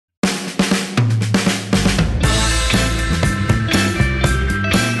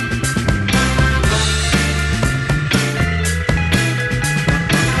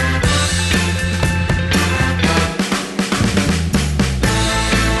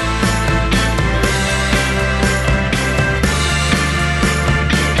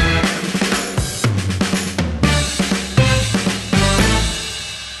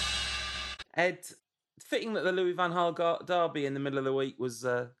Ed, fitting that the Louis van Gaal derby in the middle of the week was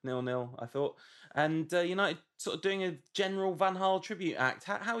 0-0, I thought. And United sort of doing a general Van Gaal tribute act.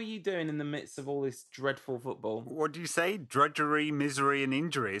 How are you doing in the midst of all this dreadful football? What do you say? Drudgery, misery, and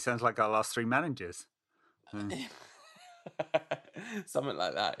injury. It sounds like our last three managers. Something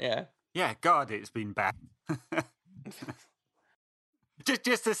like that, yeah. Yeah, God, it's been bad.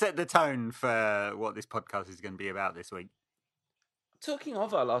 just to set the tone for what this podcast is going to be about this week. Talking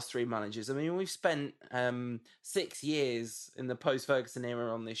of our last three managers, I mean, we've spent 6 years in the post-Ferguson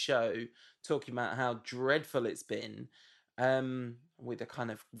era on this show talking about how dreadful it's been, with a kind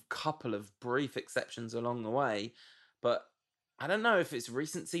of couple of brief exceptions along the way. But I don't know if it's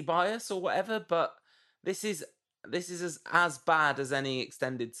recency bias or whatever, but this is as bad as any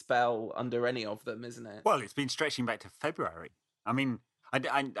extended spell under any of them, isn't it? Well, it's been stretching back to February. I mean,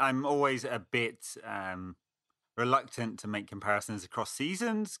 I'm always a bit reluctant to make comparisons across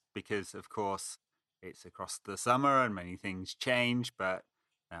seasons because, of course, it's across the summer and many things change. But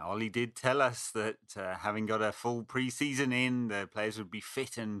Ollie did tell us that having got a full pre-season in, the players would be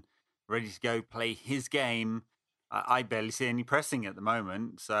fit and ready to go play his game. I barely see any pressing at the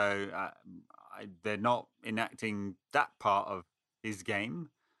moment, so they're not enacting that part of his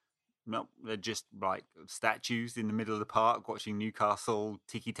game. No, they're just like statues in the middle of the park watching Newcastle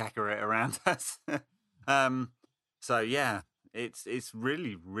tiki-taka it around us. So yeah, it's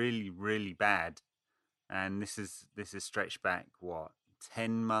really, really, really bad, and this is stretched back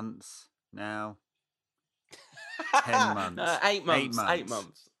 10 months now. 10 months. No, 8 months.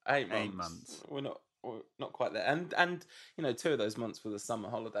 8 months. We're not quite there, and 2 of those months were the summer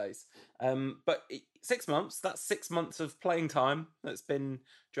holidays. But 6 months. That's 6 months of playing time. That's been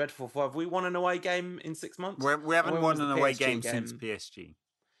dreadful. Have we won an away game in 6 months? We haven't won an away game since PSG.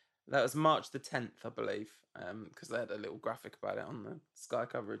 That was March the 10th, I believe, because they had a little graphic about it on the Sky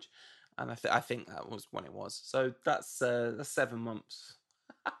coverage, and I think that was when it was. So that's 7 months.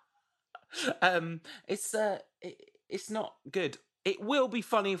 It's not good. It will be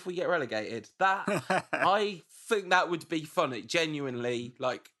funny if we get relegated. That I think that would be funny, genuinely,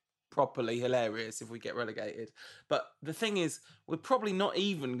 like properly hilarious if we get relegated. But the thing is, we're probably not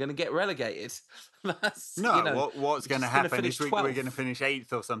even going to get relegated. What's going to happen is we're going to finish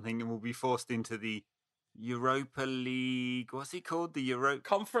 8th or something, and we'll be forced into the Europa League. What's it called? The Europa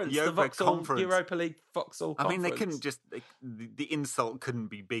Conference. The Vauxhall Europa League Vauxhall Conference. I mean, they couldn't just the insult couldn't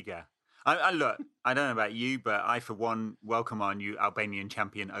be bigger. Look, I don't know about you, but I, for one, welcome our new Albanian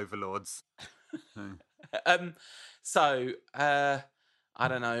champion overlords. I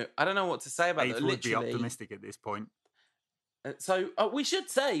don't know what to say about that. Would be optimistic at this point. So we should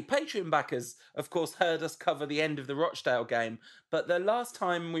say Patreon backers, of course, heard us cover the end of the Rochdale game. But the last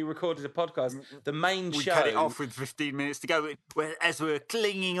time we recorded a podcast, the main show... We cut it off with 15 minutes to go as we were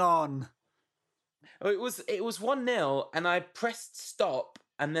clinging on. It was 1-0 and I pressed stop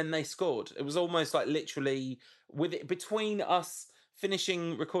and then they scored. It was almost like literally with it between us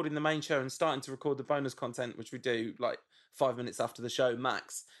finishing recording the main show and starting to record the bonus content, which we do like 5 minutes after the show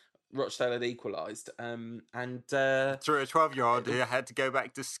max. Rochdale had equalised, and through a 12-year-old who had to go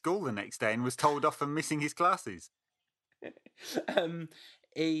back to school the next day and was told off for missing his classes.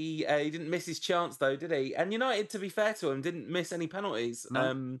 He didn't miss his chance though, did he? And United, to be fair to him, didn't miss any penalties.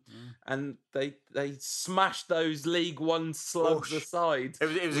 No. And they smashed those League One slugs aside.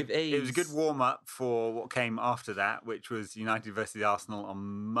 It was a good warm up for what came after that, which was United versus Arsenal on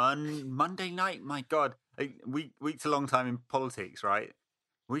Monday night. My God, week's a long time in politics, right?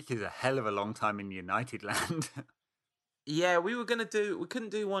 Week is a hell of a long time in United land. Yeah, we couldn't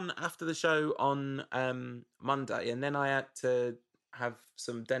do one after the show on Monday, and then I had to have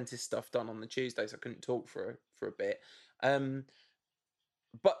some dentist stuff done on the Tuesday, so I couldn't talk for a bit.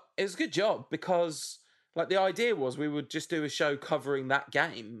 But it was a good job because, like, the idea was we would just do a show covering that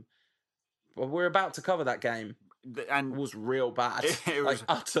game. But we're about to cover that game, and it was real bad. It was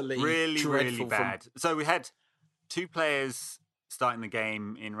utterly really, dreadful, really bad. So we had 2 players starting the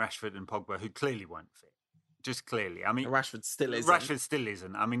game in Rashford and Pogba who clearly weren't fit. Just clearly. I mean, Rashford still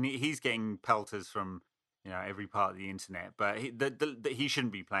isn't. I mean, he's getting pelters from every part of the internet, but he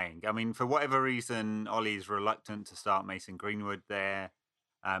shouldn't be playing. I mean, for whatever reason, Ollie's reluctant to start Mason Greenwood there,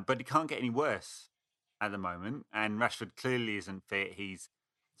 but it can't get any worse at the moment. And Rashford clearly isn't fit. He's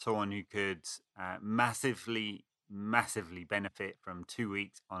someone who could massively, massively benefit from 2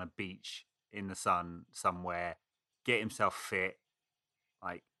 weeks on a beach in the sun somewhere, get himself fit,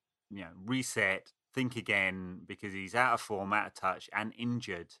 reset, think again, because he's out of form, out of touch, and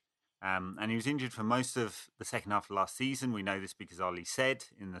injured. And he was injured for most of the second half of last season. We know this because Ollie said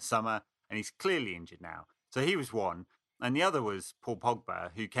in the summer, and he's clearly injured now. So he was one. and the other was Paul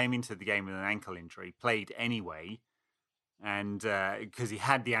Pogba, who came into the game with an ankle injury, played anyway, and because he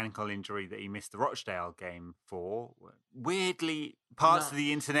had the ankle injury that he missed the Rochdale game for. Weirdly, parts No, of the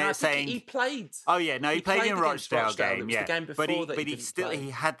no, internet I think saying, he played. "Oh yeah, no, he played in against Rochdale Rochdale. It game, was the yeah, game before that he he didn't still play. he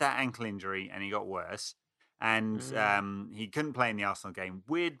had that ankle injury and he got worse." And he couldn't play in the Arsenal game.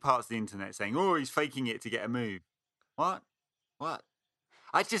 Weird parts of the internet saying, "Oh, he's faking it to get a move." What?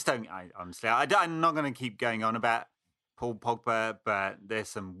 I just don't. Honestly, I'm not going to keep going on about Paul Pogba, but there's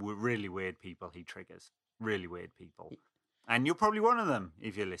some really weird people he triggers. Really weird people, and you're probably one of them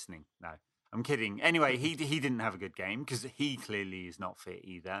if you're listening. No, I'm kidding. Anyway, he didn't have a good game because he clearly is not fit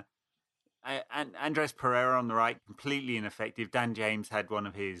either. And Andres Pereira on the right, completely ineffective. Dan James had one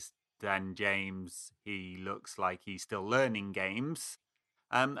of his Dan James. He looks like he's still learning games.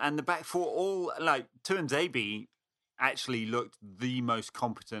 And the back four, all like Tuanzebe actually looked the most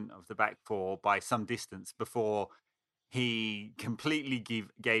competent of the back four by some distance before he completely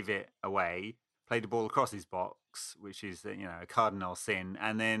gave it away, played the ball across his box, which is a cardinal sin,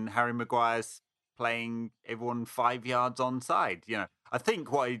 and then Harry Maguire's playing everyone 5 yards onside. I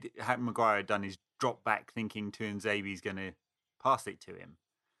think what Harry Maguire had done is drop back thinking Tuanzebe's going to pass it to him,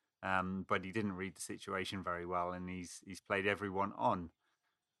 but he didn't read the situation very well, and he's played everyone on.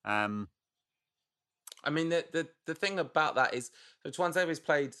 I mean, the thing about that is, so Tuanzebe's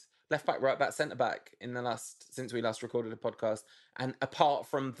played left back, right back, centre back since we last recorded a podcast, and apart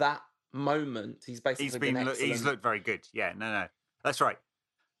from that moment, he's basically been excellent. He's looked very good. Yeah, no, that's right.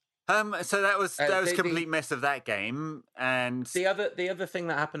 So that was complete mess of that game, and the other thing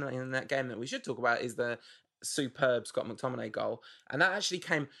that happened in that game that we should talk about is the superb Scott McTominay goal, and that actually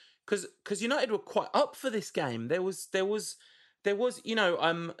came because United were quite up for this game. There was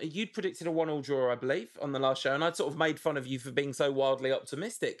you'd predicted a 1-1 draw, I believe, on the last show, and I'd sort of made fun of you for being so wildly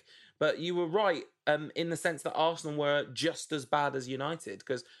optimistic. But you were right in the sense that Arsenal were just as bad as United,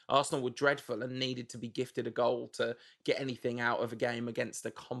 because Arsenal were dreadful and needed to be gifted a goal to get anything out of a game against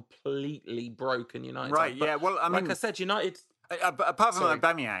a completely broken United. Right, but, yeah. Well, I mean, like I said, United... Apart from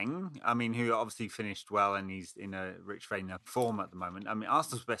Aubameyang, I mean, who obviously finished well and he's in a rich vein of form at the moment. I mean,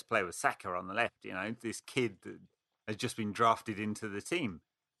 Arsenal's best player was Saka on the left. This kid that has just been drafted into the team.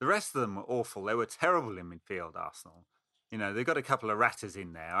 The rest of them were awful. They were terrible in midfield, Arsenal. They've got a couple of ratters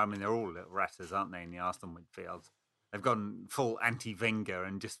in there. I mean, they're all little ratters, aren't they, in the Arsenal midfield? They've gone full anti-Wenger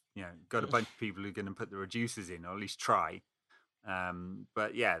and just, got a bunch of people who are going to put the reducers in, or at least try.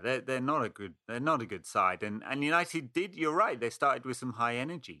 But yeah, they're not a good side. And United did, you're right, they started with some high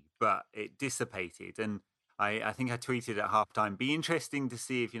energy, but it dissipated. And I think I tweeted at halftime, be interesting to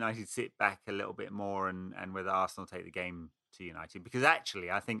see if United sit back a little bit more and whether Arsenal take the game to United. Because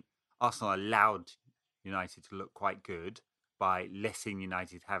actually, I think Arsenal allowed United to look quite good by letting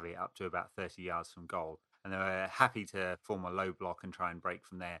United have it up to about 30 yards from goal. And they were happy to form a low block and try and break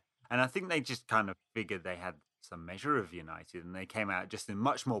from there. And I think they just kind of figured they had some measure of United, and they came out just in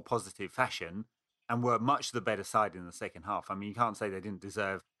much more positive fashion and were much the better side in the second half. I mean, you can't say they didn't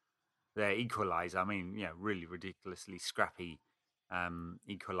deserve their equaliser. I mean, really ridiculously scrappy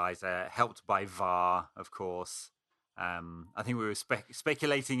equaliser, helped by VAR, of course. I think we were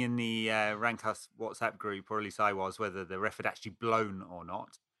speculating in the Rankhouse WhatsApp group, or at least I was, whether the ref had actually blown or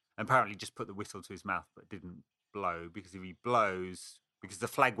not. Apparently just put the whistle to his mouth but didn't blow, because if he blows, because the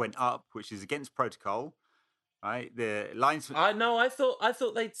flag went up, which is against protocol, right? The lines. I know. I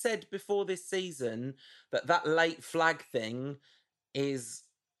thought they'd said before this season that late flag thing is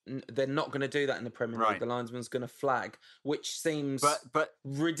they're not going to do that in the Premier League. Right. The linesman's going to flag, which seems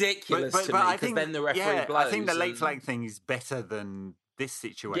ridiculous to me, because then the referee blows. I think the late flag thing is better than this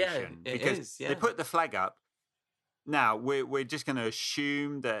situation, because they put the flag up. Now we're just going to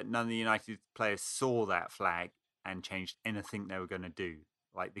assume that none of the United players saw that flag and changed anything they were going to do.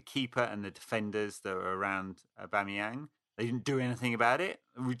 Like the keeper and the defenders that were around Aubameyang, they didn't do anything about it.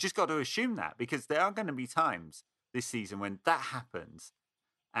 We've just got to assume that, because there are going to be times this season when that happens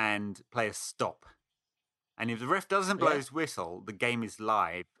and players stop. And if the ref doesn't blow his whistle, the game is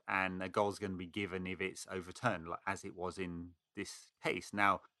live and a goal's going to be given if it's overturned, like as it was in this case.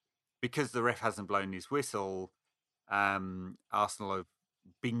 Now, because the ref hasn't blown his whistle, Arsenal have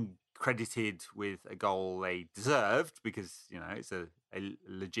been credited with a goal they deserved, because it's a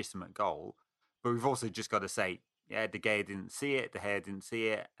legitimate goal. But we've also just got to say, De Gea didn't see it, De Gea didn't see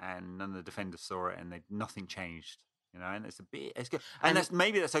it, and none of the defenders saw it, and nothing changed. And it's good. And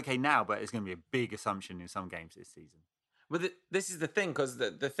maybe that's okay now, but it's going to be a big assumption in some games this season. Well, this is the thing, because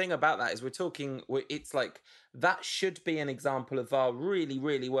the thing about that is it's like that should be an example of VAR really,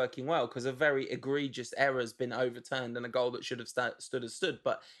 really working well, because a very egregious error has been overturned and a goal that should have stood as stood.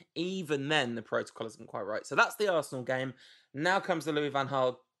 But even then, the protocol isn't quite right. So that's the Arsenal game. Now comes the Louis van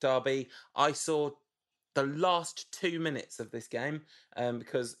Gaal derby. I saw the last 2 minutes of this game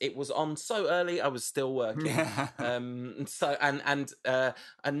because it was on so early. I was still working. So a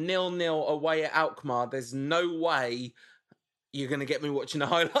 0-0 away at Alkmaar. There's no way you're going to get me watching the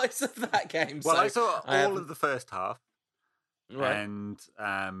highlights of that game. Well, so I saw all of the first half, right. and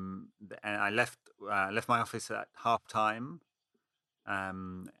I left my office at half time.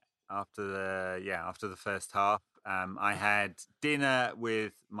 After the first half, I had dinner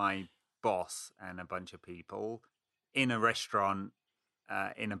with my boss and a bunch of people in a restaurant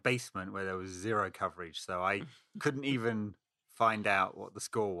in a basement where there was zero coverage, so I couldn't even find out what the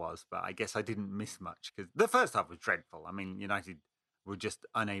score was. But I guess I didn't miss much because the first half was dreadful. I mean, United were just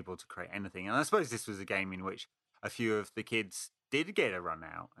unable to create anything, and I suppose this was a game in which a few of the kids did get a run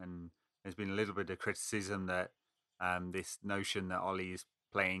out, and there's been a little bit of criticism that this notion that Ollie is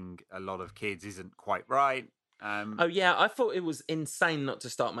playing a lot of kids isn't quite right. Oh yeah, I thought it was insane not to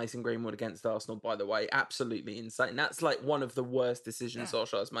start Mason Greenwood against Arsenal. By the way, absolutely insane. That's like one of the worst decisions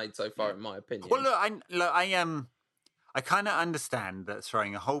Solskjaer's made so far, in my opinion. Well, I kind of understand that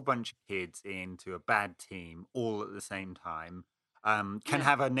throwing a whole bunch of kids into a bad team all at the same time can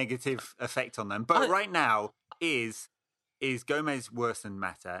have a negative effect on them. But right now, is Gomez worse than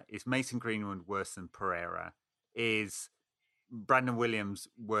Mata? Is Mason Greenwood worse than Pereira? Is Brandon Williams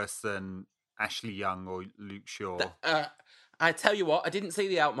worse than Ashley Young or Luke Shaw? I tell you what, I didn't see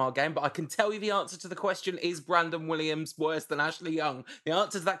the Alkmaar game, but I can tell you the answer to the question, is Brandon Williams worse than Ashley Young? The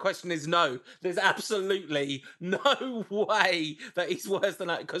answer to that question is no. There's absolutely no way that he's worse than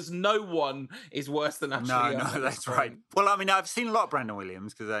that, because no one is worse than Ashley Young. No, that's right. Well, I mean, I've seen a lot of Brandon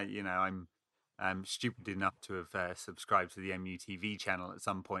Williams because, I'm stupid enough to have subscribed to the MUTV channel at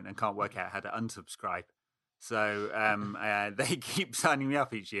some point and can't work out how to unsubscribe. So they keep signing me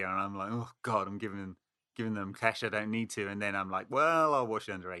up each year, and I'm like, oh God, I'm giving them cash I don't need to, and then I'm like, well, I'll watch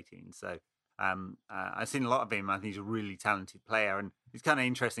under 18. So I've seen a lot of him. I think he's a really talented player, and he's kind of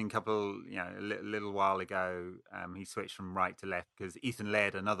interesting. A little while ago, he switched from right to left because Ethan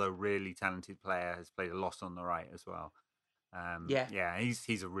Laird, another really talented player, has played a lot on the right as well.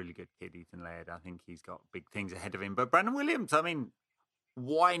 He's a really good kid, Ethan Laird. I think he's got big things ahead of him. But Brandon Williams, I mean,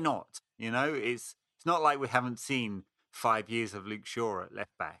 why not? It's not like we haven't seen 5 years of Luke Shaw at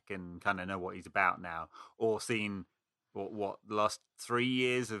left back and kind of know what he's about now, or seen what the last 3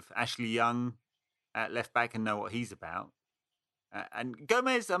 years of Ashley Young at left back and know what he's about. And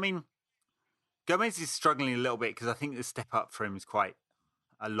Gomez, I mean, Gomez is struggling a little bit because I think the step up for him is quite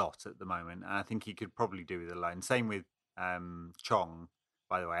a lot at the moment, and I think he could probably do with a loan. Same with Chong,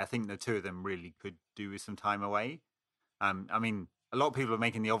 by the way. I think the two of them really could do with some time away. I mean, a lot of people are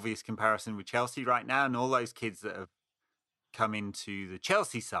making the obvious comparison with Chelsea right now, and all those kids that have come into the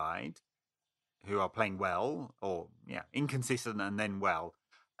Chelsea side who are playing well, or inconsistent and then well,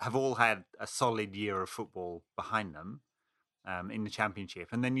 have all had a solid year of football behind them in the Championship.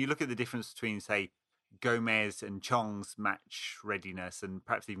 And then you look at the difference between, say, Gomez and Chong's match readiness and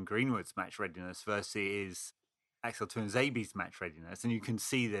perhaps even Greenwood's match readiness versus Axel Tuanzebe's match readiness, and you can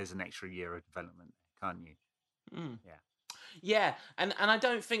see there's an extra year of development, can't you? Yeah, and I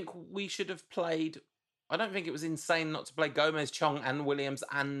don't think we should have played. I don't think it was insane not to play Gomez, Chong, and Williams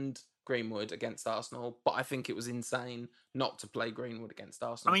and Greenwood against Arsenal, but I think it was insane not to play Greenwood against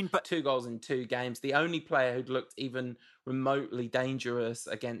Arsenal. I mean, but 2 goals in 2 games. The only player who'd looked even remotely dangerous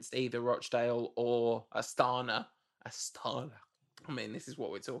against either Rochdale or Astana. I mean, this is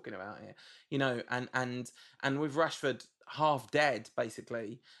what we're talking about here, and with Rashford half dead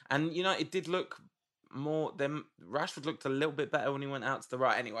basically, and it did look more than Rashford looked a little bit better when he went out to the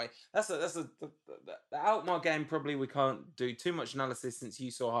right. Anyway, the Alkmaar game. Probably we can't do too much analysis since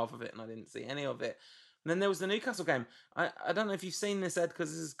you saw half of it and I didn't see any of it. And then there was the Newcastle game. I don't know if you've seen this, Ed,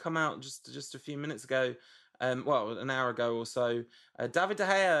 because this has come out just a few minutes ago. An hour ago or so. David De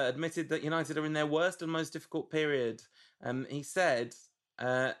Gea admitted that United are in their worst and most difficult period. He said,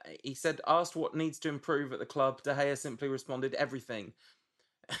 asked what needs to improve at the club, De Gea simply responded, everything.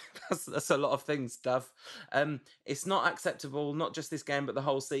 That's a lot of things, Dove. It's not acceptable, not just this game, but the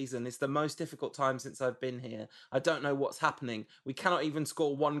whole season. It's the most difficult time since I've been here. I don't know what's happening. We cannot even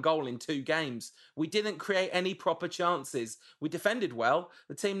score 1 goal in 2 games. We didn't create any proper chances. We defended well.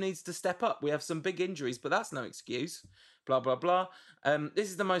 The team needs to step up. We have some big injuries, but that's no excuse. blah, blah, blah. This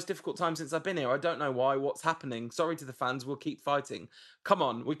is the most difficult time since I've been here. I don't know why. What's happening? Sorry to the fans. We'll keep fighting. Come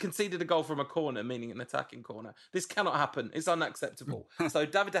on. We conceded a goal from a corner, meaning an attacking corner. This cannot happen. It's unacceptable. So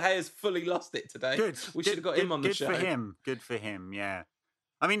David De Gea's fully lost it today. Good. We should have got him on the show. Good for him. Good for him. Yeah.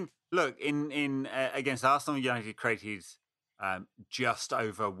 I mean, look, in against Arsenal, United created just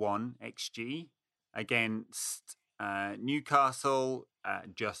over 1 XG. Against Newcastle,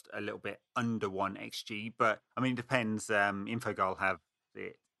 just a little bit under 1 XG. But, I mean, it depends. Infogol have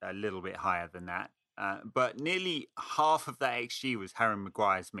it a little bit higher than that. But nearly half of that XG was Harry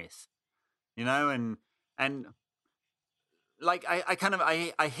Maguire's miss. You know, and like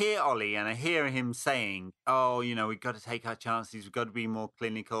I hear Ollie and I hear him saying, "Oh, you know, we've got to take our chances. We've got to be more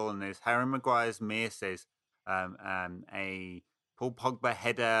clinical." And there's Harry Maguire's miss. There's a Paul Pogba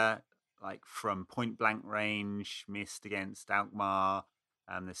header like from point blank range missed against Alkmaar.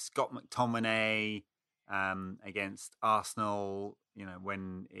 There's Scott McTominay against Arsenal. You know,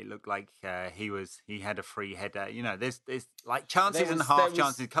 when it looked like he had a free header. You know, there's like chances and half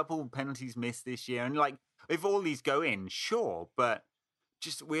chances, a couple penalties missed this year, and like. If all these go in, sure, but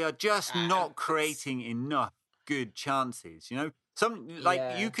we are just not creating enough good chances. You know,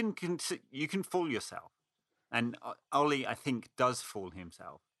 you can fool yourself, and Ollie, I think, does fool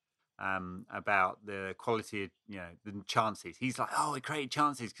himself about the quality of the chances. He's like, oh, we created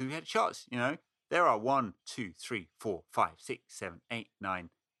chances because we had shots. You know, there are 1, 2, 3, 4, 5, 6, 7, 8, 9,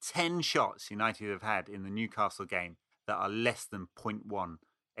 10 shots United have had in the Newcastle game that are less than 0.1.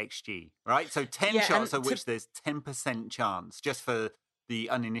 XG, right? So 10 shots of which there's 10% chance just for the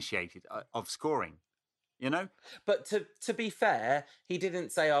uninitiated of scoring, you know? But to be fair, he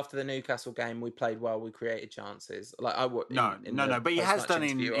didn't say after the Newcastle game we played well, we created chances. Like I would No, but he has done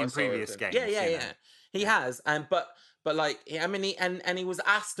in previous games. Yeah. He has. But like I mean he was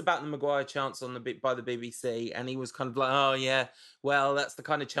asked about the Maguire chance by the BBC and he was kind of like, "Oh yeah, well, that's the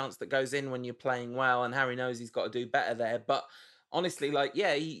kind of chance that goes in when you're playing well and Harry knows he's got to do better there." But honestly, like,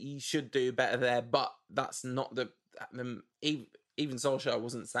 yeah, he should do better there, but that's not even Solskjaer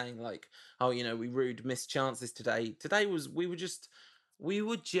wasn't saying like, oh, you know, we missed chances today. Today we were just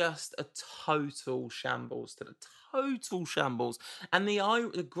a total shambles total shambles. And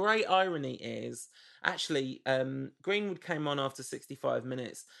the great irony is actually Greenwood came on after 65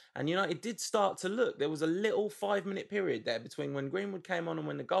 minutes and United did start to look. There was a little 5-minute period there between when Greenwood came on and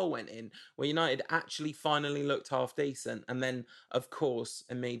when the goal went in where United actually finally looked half decent, and then of course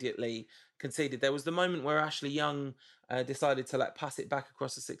immediately conceded. There was the moment where Ashley Young decided to pass it back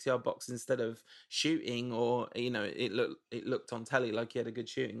across the 6-yard box instead of shooting, or it looked on telly like he had a good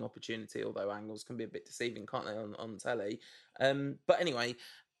shooting opportunity, although angles can be a bit deceiving, can't they, on telly? But anyway,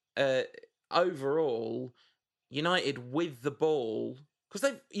 overall, United with the ball, because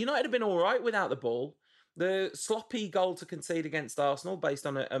United have been all right without the ball. The sloppy goal to concede against Arsenal based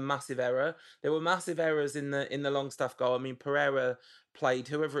on a massive error. There were massive errors in the Longstaff goal. I mean, Pereira played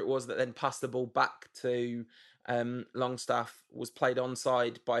whoever it was that then passed the ball back to Longstaff was played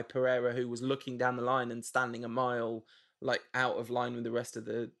onside by Pereira, who was looking down the line and standing a mile out of line with the rest of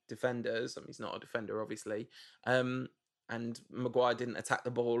the defenders. I mean, he's not a defender, obviously. And Maguire didn't attack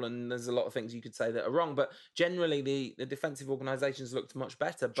the ball, and there's a lot of things you could say that are wrong. But generally, the defensive organisations looked much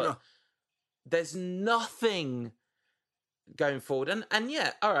better. But sure. There's nothing going forward. And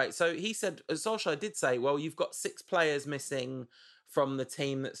yeah, all right. So he said, Solskjaer did say, well, you've got 6 players missing from the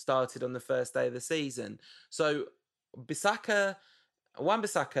team that started on the first day of the season. So Wan-Bissaka,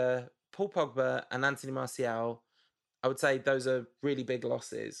 Paul Pogba, and Anthony Martial, I would say those are really big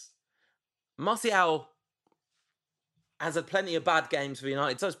losses. Martial has had plenty of bad games for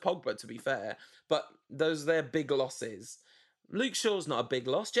United. So has Pogba, to be fair. But those are their big losses. Luke Shaw's not a big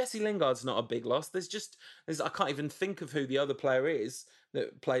loss. Jesse Lingard's not a big loss. I can't even think of who the other player is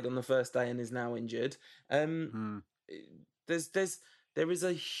that played on the first day and is now injured. There is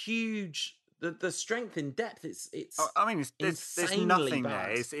a huge the strength in depth. It's I mean, there's nothing bad.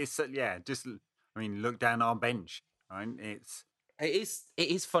 there. It's just I mean, look down our bench, right? It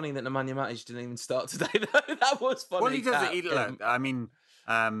is funny that Nemanja Matic didn't even start today, though. That was funny. Well, he does. Look, I mean,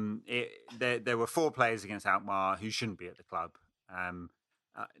 there were 4 players against Alkmaar who shouldn't be at the club.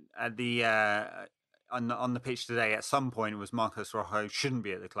 At the on the pitch today, at some point, it was Marcos Rojo shouldn't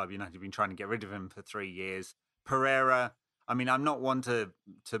be at the club. United have been trying to get rid of him for 3 years. Pereira. I mean, I'm not one to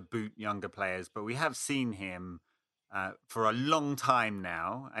boot younger players, but we have seen him for a long time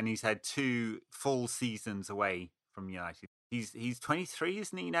now, and he's had 2 full seasons away from United. He's 23,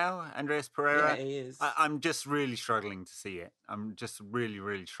 isn't he now, Andreas Pereira? Yeah, he is. I'm just really struggling to see it. I'm just really,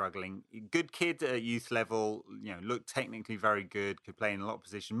 really struggling. Good kid at youth level, looked technically very good, could play in a lot of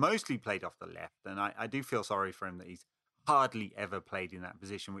positions, mostly played off the left, and I do feel sorry for him that he's hardly ever played in that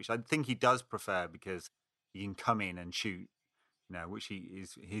position, which I think he does prefer because he can come in and shoot, which he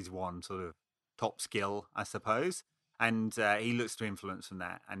is his one sort of top skill, I suppose. And he looks to influence from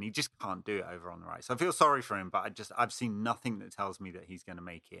that, and he just can't do it over on the right. So I feel sorry for him, but I've seen nothing that tells me that he's going to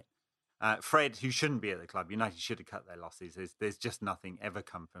make it. Fred, who shouldn't be at the club, United should have cut their losses. There's just nothing ever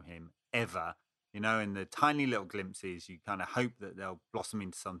come from him, ever. In the tiny little glimpses, you kind of hope that they'll blossom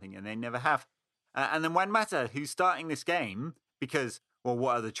into something, and they never have. And then Juan Mata, who's starting this game, because, well,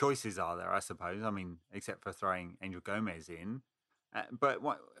 what other choices are there, I suppose? I mean, except for throwing Angel Gomez in. But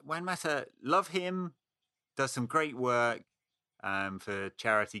Juan Mata, love him, does some great work for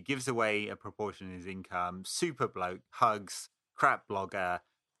charity, gives away a proportion of his income, super bloke, hugs, crap blogger,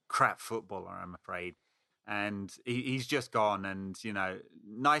 crap footballer, I'm afraid. And he's just gone, and,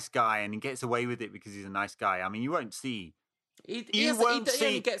 nice guy, and he gets away with it because he's a nice guy. I mean, you won't see... He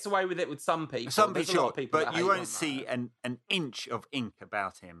only gets away with it with some people. Some There's people, a lot of people but that you hate won't on see that. an inch of ink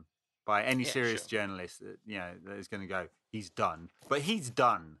about him by any serious Sure. journalist that is going to go, he's done. But he's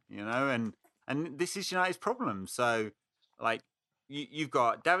done, and this is United's problem. So, like, you've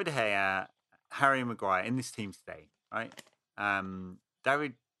got David De Gea, Harry Maguire in this team today, right?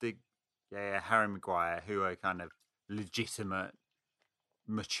 David De Gea, Harry Maguire, who are kind of legitimate,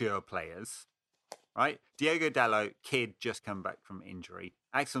 mature players. Right? Diego Dalot, kid, just come back from injury.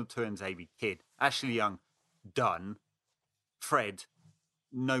 Axel Tuanzebe, kid. Ashley Young, done. Fred,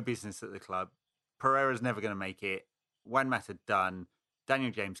 no business at the club. Pereira's never going to make it. Juan Mata, done.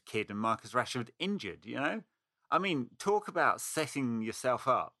 Daniel James, kid. And Marcus Rashford, injured, I mean, talk about setting yourself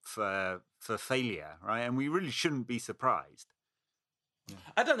up for failure, right? And we really shouldn't be surprised.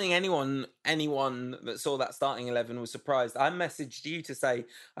 I don't think anyone that saw that starting 11 was surprised. I messaged you to say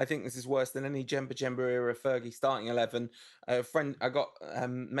I think this is worse than any Jemba era Fergie starting 11. I got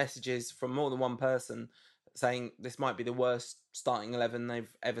messages from more than one person saying this might be the worst starting 11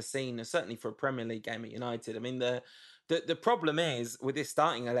 they've ever seen, certainly for a Premier League game at United. I mean, the problem is with this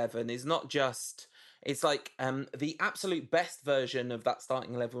starting 11 is not just... It's like the absolute best version of that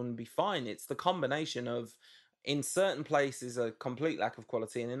starting 11 would be fine. It's the combination of, in certain places, a complete lack of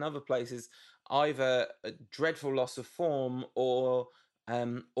quality, and in other places, either a dreadful loss of form or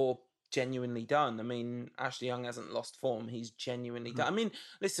genuinely done. I mean, Ashley Young hasn't lost form; he's genuinely done. I mean,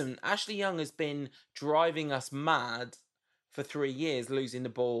 listen, Ashley Young has been driving us mad for 3 years, losing the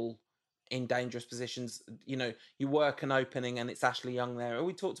ball in dangerous positions. You work an opening and it's Ashley Young there.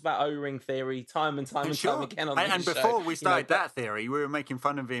 We talked about O-ring theory time and time again on this and show. Before we started that theory, we were making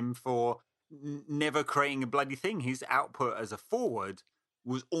fun of him for never creating a bloody thing. His output as a forward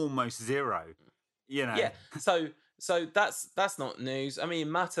was almost zero. Yeah. So that's not news. I mean,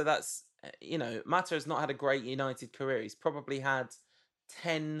 Mata has not had a great United career. He's probably had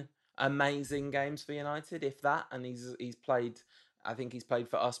 10 amazing games for United, if that, and he's played... I think he's played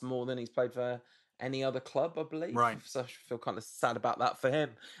for us more than he's played for any other club, I believe. Right. So I feel kind of sad about that for him.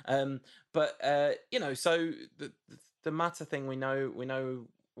 But so the Mata thing, we know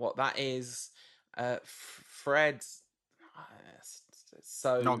what that is. Fred,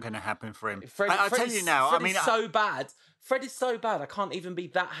 so not going to happen for him. I'll tell you now. Fred is so bad. Fred is so bad. I can't even be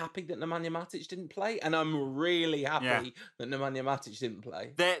that happy that Nemanja Matic didn't play, and I'm really happy that Nemanja Matic didn't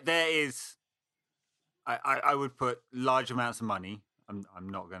play. There is... I would put large amounts of money. I'm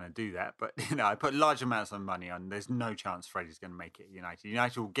not going to do that, but I put large amounts of money on. There's no chance Fred is going to make it at United.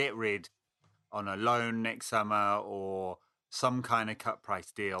 United will get rid on a loan next summer or some kind of cut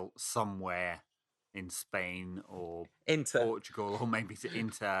price deal somewhere in Spain or Portugal or maybe to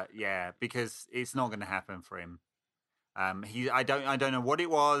Inter. Yeah, because it's not going to happen for him. I don't know what it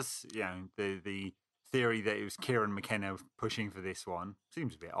was. The theory that it was Kieran McKenna pushing for this one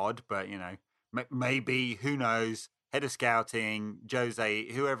seems a bit odd, but maybe, who knows, head of scouting,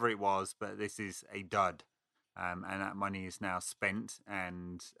 Jose, whoever it was, but this is a dud. And that money is now spent,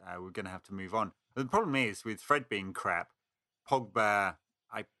 and we're going to have to move on. But the problem is, with Fred being crap, Pogba,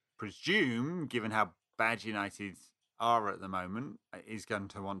 I presume, given how bad United are at the moment, is going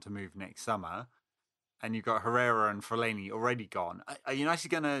to want to move next summer. And you've got Herrera and Fellaini already gone. Are United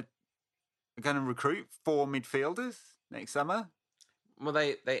going to recruit 4 midfielders next summer? Well,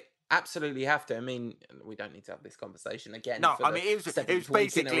 they absolutely have to. I mean, we don't need to have this conversation again. No, I mean, it was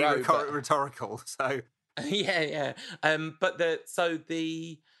basically rhetorical. So yeah. But the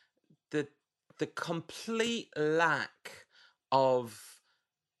complete lack of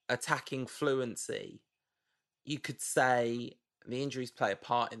attacking fluency, you could say the injuries play a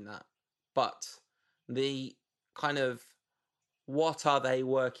part in that. But the kind of what are they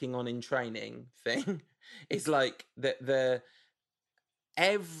working on in training thing is like the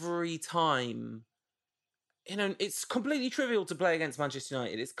every time it's completely trivial to play against Manchester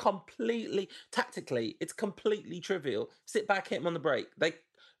United. It's completely tactically, it's completely trivial. Sit back, hit them on the break. They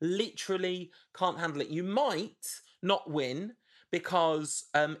literally can't handle it. You might not win because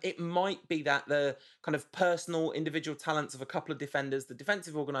it might be that the kind of personal, individual talents of a couple of defenders, the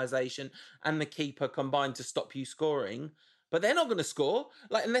defensive organisation, and the keeper combined to stop you scoring. But they're not going to score,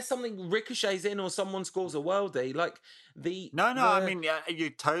 like unless something ricochets in or someone scores a worldie. Like No, I mean, you're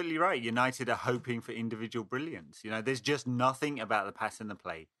totally right. United are hoping for individual brilliance. There's just nothing about the pass and the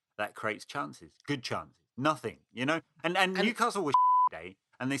play that creates chances, good chances. Nothing, And Newcastle was day,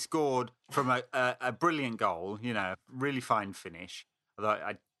 and they scored from a brilliant goal, really fine finish. Although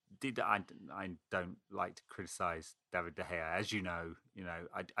I don't like to criticise David De Gea, as you know.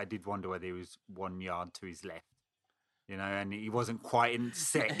 I did wonder whether he was 1 yard to his left. And he wasn't quite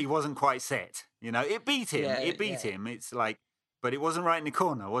set. He wasn't quite set. It beat him. It beat him. It's like, but it wasn't right in the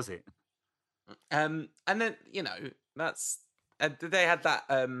corner, was it? And then that's they had that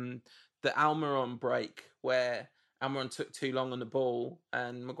the Almiron break where Almiron took too long on the ball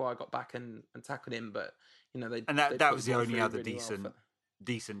and Maguire got back and tackled him, but that was the only other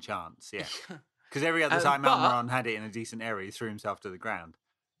decent chance, yeah. Because every other time Almiron had it in a decent area, he threw himself to the ground.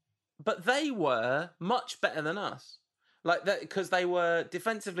 But they were much better than us. Like that, because they were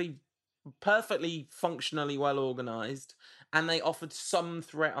defensively perfectly functionally well organised, and they offered some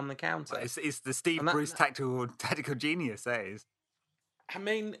threat on the counter. It's the Steve Bruce tactical genius, that is. I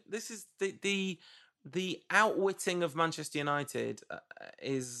mean, this is the outwitting of Manchester United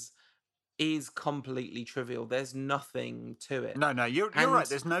is completely trivial. There's nothing to it. No, you're right.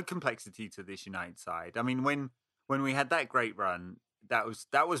 There's no complexity to this United side. I mean, when we had that great run, that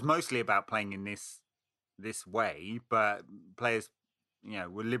was mostly about playing in this way, but players,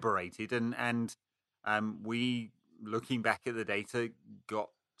 were liberated, and we, looking back at the data, got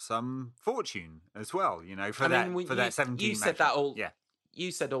some fortune as well. For that 17. You said that all. Yeah.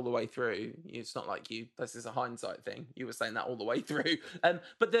 You said all the way through. It's not like this is a hindsight thing. You were saying that all the way through.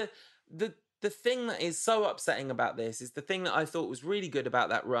 But the thing that is so upsetting about this is the thing that I thought was really good about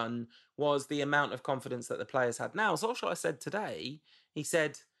that run was the amount of confidence that the players had. Now, Solskjaer said today, he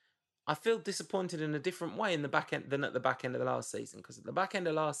said, I feel disappointed in a different way in the back end than at the back end of the last season, because at the back end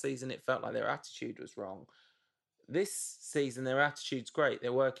of last season, it felt like their attitude was wrong. This season, their attitude's great.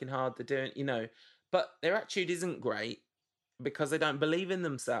 They're working hard. They're doing, but their attitude isn't great because they don't believe in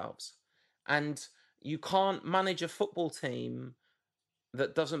themselves. And you can't manage a football team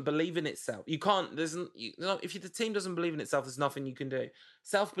that doesn't believe in itself. You can't, if the team doesn't believe in itself, there's nothing you can do.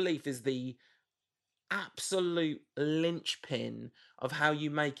 Self-belief is the absolute linchpin of how you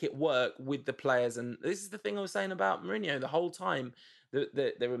make it work with the players. And this is the thing I was saying about Mourinho the whole time.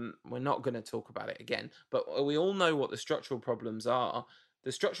 We're not going to talk about it again, but we all know what the structural problems are.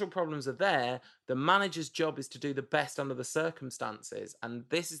 The structural problems are there. The manager's job is to do the best under the circumstances. And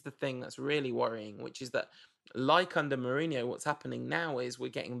this is the thing that's really worrying, which is that, like under Mourinho, what's happening now is we're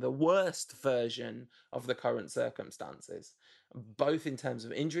getting the worst version of the current circumstances, both in terms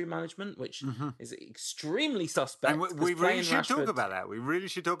of injury management, which is extremely suspect. And we really should talk about that. We really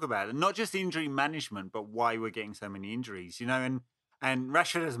should talk about it. Not just injury management, but why we're getting so many injuries, and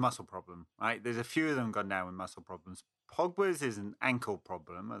Rashford has a muscle problem, right? There's a few of them gone down with muscle problems. Pogba's is an ankle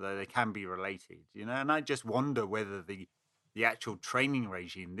problem, although they can be related, and I just wonder whether the actual training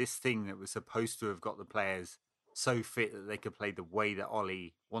regime, this thing that was supposed to have got the players so fit that they could play the way that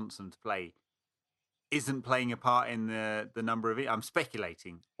Ollie wants them to play, isn't playing a part in the number of it. I'm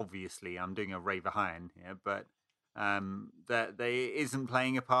speculating, obviously. I'm doing a Ray Verheyen here, but that they isn't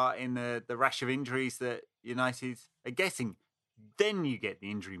playing a part in the rash of injuries that United are getting. Then you get the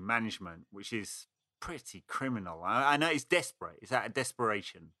injury management, which is pretty criminal. I know it's desperate. It's out of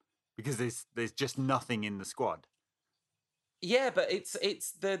desperation because there's just nothing in the squad. Yeah, but it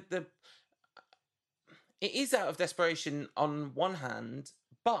is out of desperation on one hand,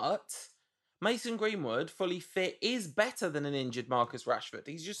 but Mason Greenwood, fully fit, is better than an injured Marcus Rashford.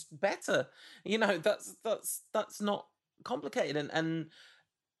 He's just better. That's not complicated, and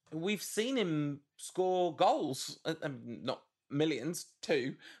we've seen him score goals, not millions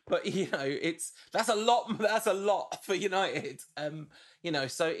too, but that's a lot for United.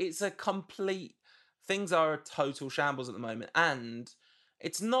 So it's a complete, things are a total shambles at the moment, and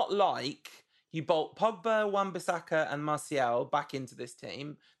it's not like you bolt Pogba, Wan-Bissaka and Martial back into this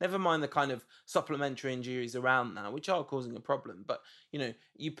team. Never mind the kind of supplementary injuries around now, which are causing a problem. But,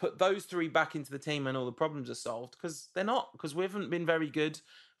 you put those three back into the team and all the problems are solved, because they're not, because we haven't been very good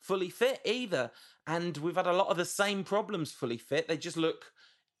fully fit either. And we've had a lot of the same problems fully fit. They just look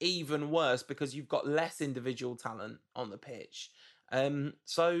even worse because you've got less individual talent on the pitch.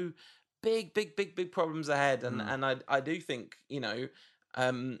 So big problems ahead, and Mm. I do think,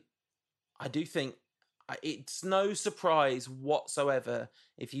 I do think it's no surprise whatsoever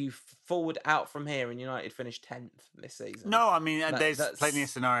if you forward out from here and United finish 10th this season. No, I mean, there's plenty of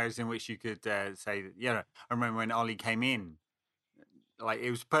That's scenarios in which you could say that, I remember when Ollie came in, like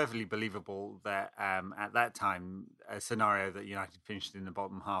it was perfectly believable that at that time a scenario that United finished in the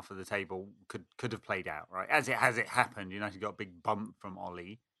bottom half of the table could have played out, right? As it happened, United got a big bump from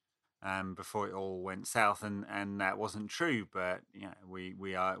Ollie before it all went south, and that wasn't true. But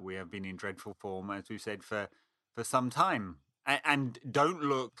we have been in dreadful form, as we've said, for some time, and don't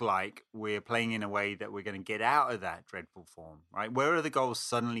look like we're playing in a way that we're going to get out of that dreadful form, right? Where are the goals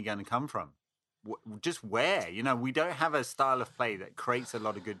suddenly going to come from? Just where? We don't have a style of play that creates a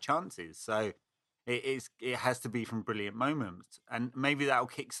lot of good chances, so it has to be from brilliant moments, and maybe that'll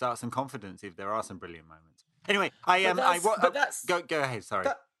kickstart some confidence if there are some brilliant moments. Anyway, go ahead.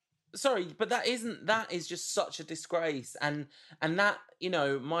 Sorry. But that is just such a disgrace, and that,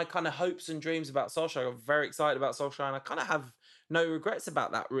 my kind of hopes and dreams about Solskjaer, I'm very excited about Solskjaer, and I kind of have no regrets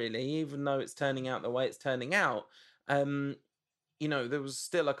about that, really, even though it's turning out the way it's turning out. There was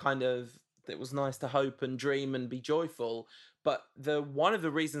still a kind of, it was nice to hope and dream and be joyful. But one of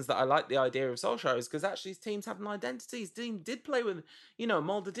the reasons that I like the idea of Solskjaer is because actually his teams have an identity. His team did play with,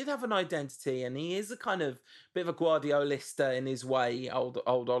 Mulder did have an identity, and he is a kind of bit of a Guardiolista in his way, old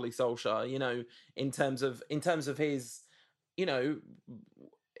Ollie Solskjaer. In terms of his,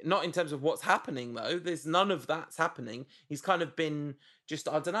 not in terms of what's happening though. There's none of that's happening. He's kind of been just,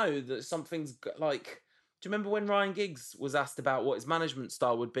 I don't know, that something's like. Do you remember when Ryan Giggs was asked about what his management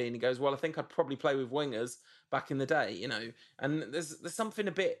style would be, and he goes, "Well, I think I'd probably play with wingers back in the day, And there's something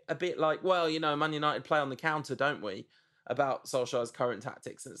a bit like, well, Man United play on the counter, don't we? About Solskjaer's current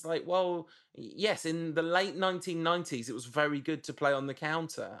tactics, and it's like, well, yes, in the late 1990s, it was very good to play on the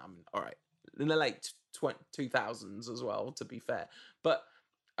counter. I mean, all right, in the late 2000s as well, to be fair, but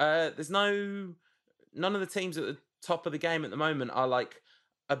there's none of the teams at the top of the game at the moment are like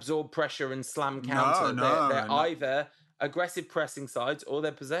absorb pressure and slam counter. They're either aggressive pressing sides or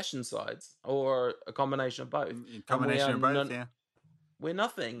they're possession sides, or a combination of both. Yeah. We're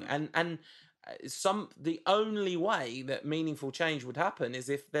nothing, and the only way that meaningful change would happen is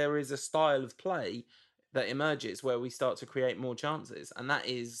if there is a style of play that emerges where we start to create more chances, and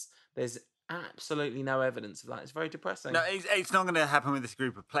there's absolutely no evidence of that. It's very depressing. No, it's not going to happen with this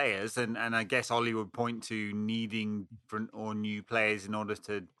group of players, and I guess Ollie would point to needing different or new players in order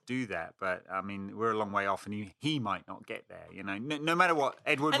to do that. But I mean, we're a long way off, and he might not get there. No matter what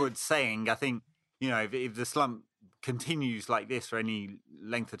Ed Woodward's saying, I think if the slump continues like this for any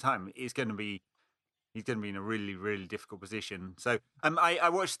length of time, he's going to be in a really, really difficult position. So I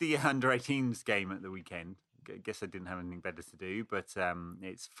watched the under-18s game at the weekend. I guess I didn't have anything better to do, but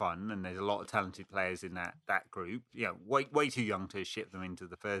it's fun, and there's a lot of talented players in that group. Way too young to ship them into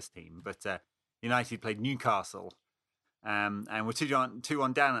the first team. But United played Newcastle, and were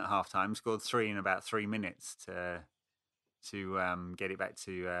 2-1 down at halftime. Scored 3 in about 3 minutes to get it back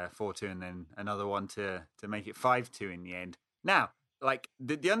to 4-2, and then another one to make it 5-2 in the end. Now, like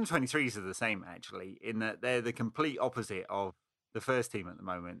the under-23s are the same actually, in that they're the complete opposite of the first team at the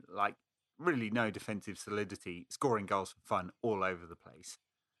moment. Like, really no defensive solidity, scoring goals for fun all over the place.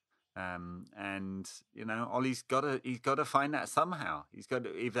 And Ollie's got to find that somehow. He's got to,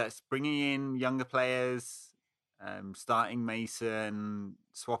 if that's bringing in younger players, starting Mason,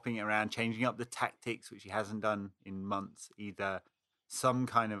 swapping it around, changing up the tactics, which he hasn't done in months either. Some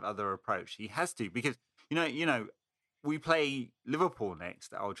kind of other approach. He has to, because we play Liverpool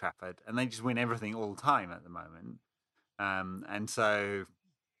next at Old Trafford, and they just win everything all the time at the moment. And so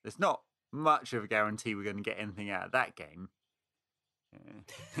there's not much of a guarantee we're going to get anything out of that game.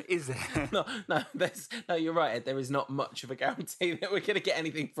 Is there? No, you're right, Ed. There is not much of a guarantee that we're going to get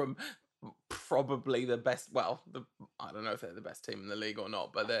anything from probably the best. Well, I don't know if they're the best team in the league or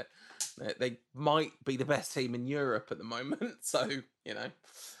not, but they might be the best team in Europe at the moment. So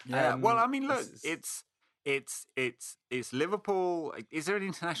yeah. Well, I mean, look, it's Liverpool. Is there an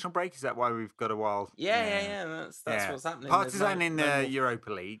international break? Is that why we've got a while? Yeah. That's what's happening. Partizan in the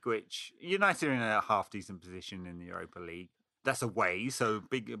Europa League, which United are in a half decent position in the Europa League. That's away, so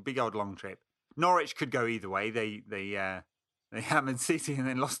big old long trip. Norwich could go either way. They hammered City and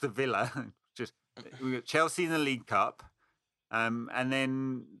then lost to Villa. Just we got Chelsea in the League Cup, and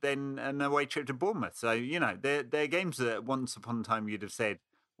then an away trip to Bournemouth. So they're games that once upon a time you'd have said,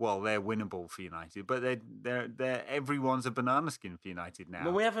 well, they're winnable for United, but they're everyone's a banana skin for United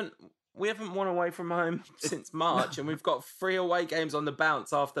now. Well, we haven't won away from home since March, and we've got 3 away games on the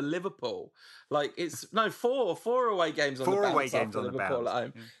bounce after Liverpool. Like it's no 4 away games on the 4 away bounce games after on the Liverpool bounce. at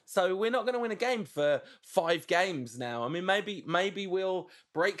home. Yeah. So we're not going to win a game for 5 games now. I mean, maybe we'll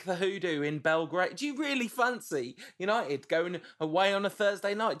break the hoodoo in Belgrade. Do you really fancy United going away on a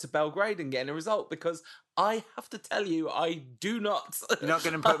Thursday night to Belgrade and getting a result? Because I have to tell you, I do not. You're not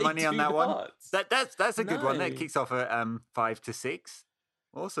going to put money on that one? That's a good one. That No. kicks off at 5-6.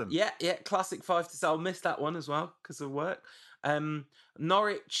 Awesome. Yeah, classic 5-6. I'll miss that one as well because of work.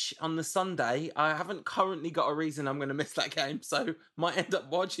 Norwich on the Sunday. I haven't currently got a reason I'm going to miss that game, so might end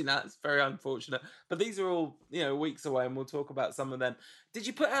up watching that. It's very unfortunate. But these are all weeks away, and we'll talk about some of them. Did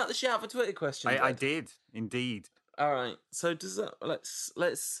you put out the shout for Twitter questions? I did indeed. All right. So does that?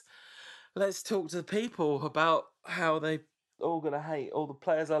 Let's talk to the people about how they all gonna hate all the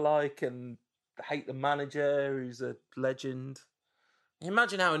players I like and hate the manager who's a legend.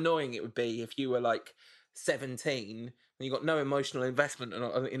 Imagine how annoying it would be if you were like 17 and you got no emotional investment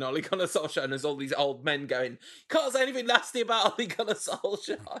in Ole Gunnar Solskjaer, and there's all these old men going, "Can't say anything nasty about Ole Gunnar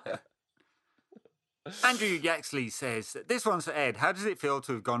Solskjaer." Andrew Yaxley says, this one's for Ed. How does it feel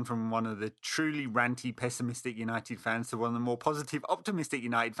to have gone from one of the truly ranty, pessimistic United fans to one of the more positive, optimistic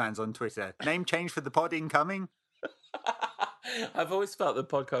United fans on Twitter? Name change for the pod incoming? I've always felt the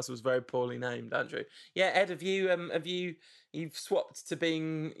podcast was very poorly named, Andrew. Yeah, Ed, you've swapped to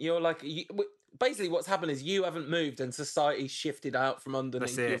being basically what's happened is you haven't moved and society's shifted out from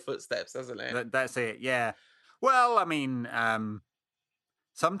underneath your footsteps, hasn't it? That's it. Yeah. Well, I mean,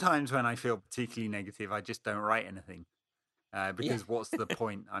 sometimes when I feel particularly negative, I just don't write anything because what's the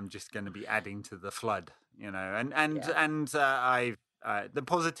point? I'm just going to be adding to the flood, And I've. The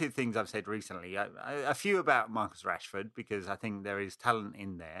positive things I've said recently, a few about Marcus Rashford, because I think there is talent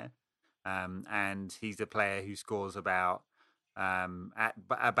in there, and he's a player who scores about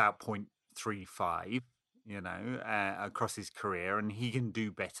 0.35, across his career, and he can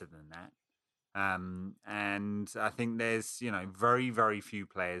do better than that. And I think there's very, very few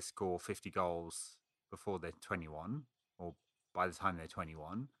players score 50 goals before they're 21, or by the time they're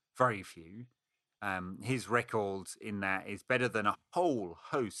 21. Very few. His record in that is better than a whole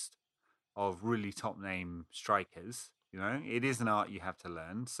host of really top name strikers. It is an art you have to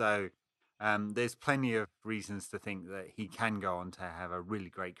learn. So there's plenty of reasons to think that he can go on to have a really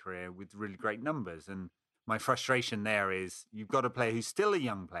great career with really great numbers. And my frustration there is you've got a player who's still a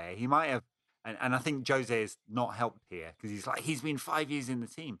young player. He might have, and I think Jose is not helped here because he's been 5 years in the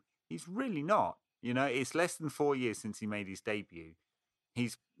team. He's really not. It's less than 4 years since he made his debut.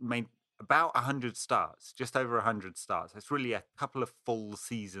 He's made about 100 starts, just over 100 starts. That's really a couple of full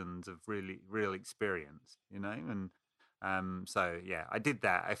seasons of really real experience, And so yeah, I did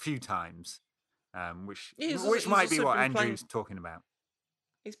that a few times, which might be what Andrew's talking about.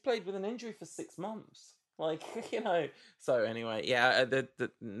 He's played with an injury for 6 months, So anyway, yeah,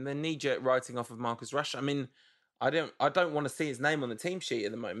 the knee-jerk writing off of Marcus Rashford. I mean, I don't want to see his name on the team sheet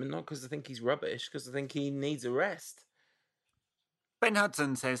at the moment, not because I think he's rubbish, because I think he needs a rest. Ben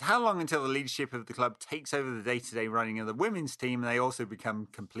Hudson says, how long until the leadership of the club takes over the day-to-day running of the women's team and they also become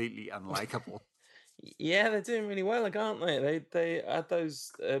completely unlikable? Yeah, they're doing really well, aren't they? They had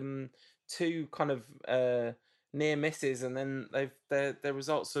those 2 kind of near misses, and then the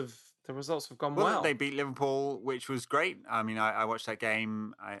results have gone well. They beat Liverpool, which was great. I mean, I watched that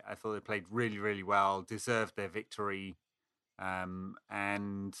game. I thought they played really, really well, deserved their victory. Late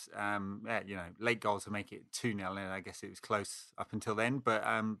goal to make it 2-0, and I guess it was close up until then. But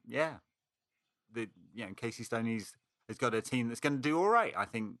Casey Stoney's has got a team that's going to do all right. I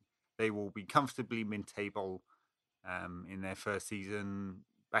think they will be comfortably mid-table in their first season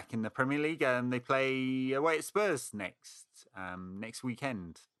back in the Premier League, and they play away at Spurs next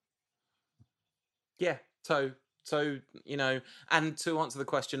weekend. Yeah, so and to answer the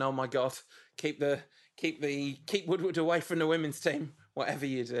question, oh my God, keep Woodward away from the women's team, whatever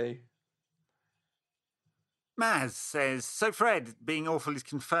you do. Maz says, so Fred, being awful is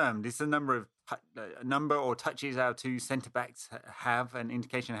confirmed. Is the number or touches our 2 centre-backs have an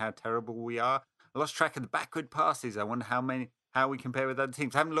indication of how terrible we are? I lost track of the backward passes. I wonder how we compare with other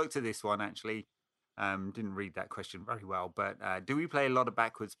teams. I haven't looked at this one, actually. Didn't read that question very well, but do we play a lot of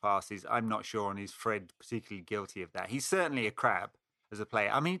backwards passes? I'm not sure, and is Fred particularly guilty of that? He's certainly a crab as a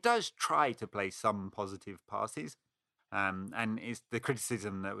player. I mean, he does try to play some positive passes, and it's the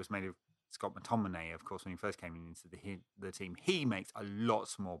criticism that was made of Scott McTominay, of course, when he first came into the team. He makes a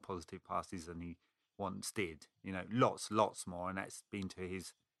lots more positive passes than he once did, lots more, and that's been to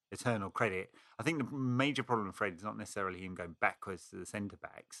his eternal credit. I think the major problem with Fred is not necessarily him going backwards to the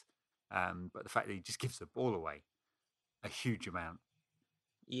centre-backs, but the fact that he just gives the ball away a huge amount.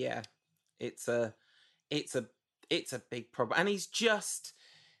 Yeah, It's a big problem, and he's just.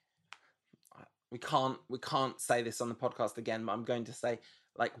 We can't say this on the podcast again, but I'm going to say,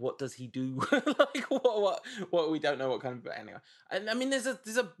 like, what does he do? Like, what we don't know what kind of. But anyway, and I mean, there's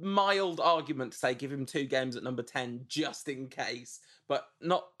a mild argument to say give him 2 games at number 10 just in case, but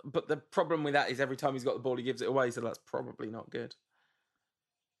not. But the problem with that is every time he's got the ball, he gives it away, so that's probably not good.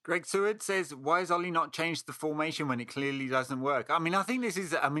 Greg Seward says, why has Ollie not changed the formation when it clearly doesn't work? I mean, I think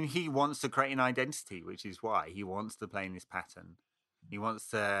he wants to create an identity, which is why he wants to play in this pattern. He wants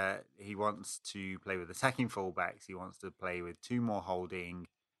to play with attacking fullbacks. He wants to play with 2 more holding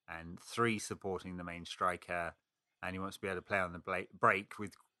and 3 supporting the main striker. And he wants to be able to play on the break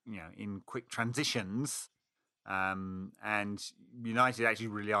with, in quick transitions. And United actually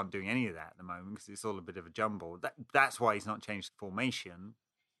really aren't doing any of that at the moment because it's all a bit of a jumble. That's why he's not changed the formation.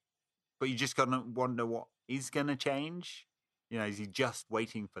 But you just got to wonder what is going to change. Is he just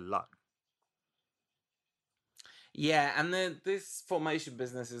waiting for luck? Yeah, and this formation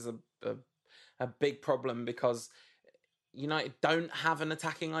business is a big problem because United don't have an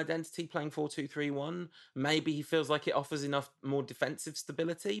attacking identity playing 4-2-3-1. Maybe he feels like it offers enough more defensive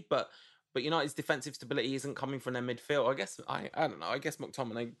stability, but United's defensive stability isn't coming from their midfield. I guess I don't know. I guess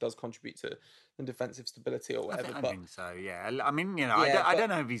McTominay does contribute to the defensive stability or whatever. I think so. Yeah. I mean, Yeah, I don't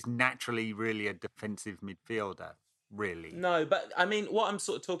know if he's naturally really a defensive midfielder. Really. No, but I mean, what I'm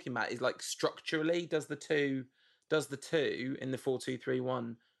sort of talking about is like structurally, does the two in the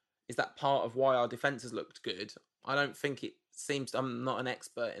 4-2-3-1, is that part of why our defense has looked good? I don't think it seems. I'm not an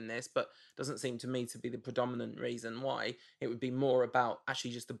expert in this, but it doesn't seem to me to be the predominant reason why. It would be more about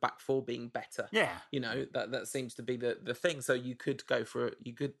actually just the back 4 being better. Yeah, that seems to be the thing. So you could go for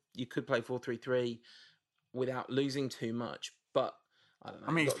you could play 4-3-3 without losing too much, but I don't know.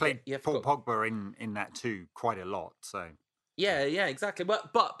 I mean, he's played Paul Pogba in that too quite a lot. So yeah, exactly.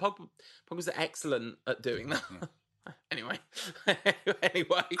 But Pogba's excellent at doing that. Yeah. Anyway,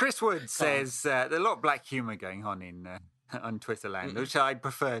 Chris Wood says there's a lot of black humour going on on Twitter land, which I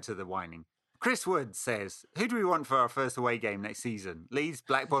prefer to the whining. Chris Wood says, "Who do we want for our first away game next season? Leeds,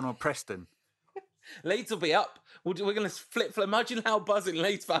 Blackburn, or Preston?" Leeds will be up. We're going to flip-flop. Imagine how buzzing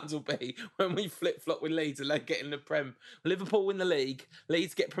Leeds fans will be when we flip-flop with Leeds and they get in the Prem. Liverpool win the league.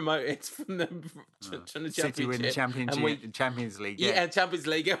 Leeds get promoted from the Championship. City win the Champions League. Yeah, Champions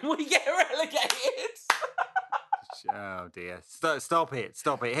League. And we get relegated. Oh, dear. Stop it.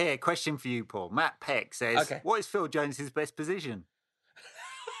 Here, question for you, Paul. Matt Peck says, What is Phil Jones' best position?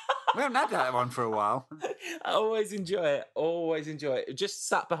 We haven't had that one for a while. I always enjoy it. Just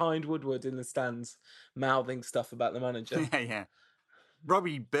sat behind Woodward in the stands, mouthing stuff about the manager. Yeah.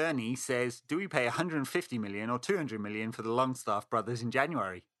 Robbie Burney says, do we pay 150 million or 200 million for the Longstaff brothers in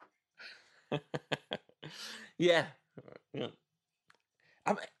January? Yeah.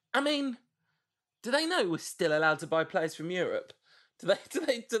 I mean, do they know we're still allowed to buy players from Europe? Do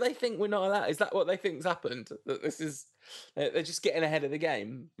they think we're not allowed? Is that what they think's happened? That this is they're just getting ahead of the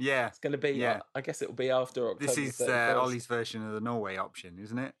game? Yeah, it's going to be. Yeah. I guess it will be after October. This is Ollie's version of the Norway option,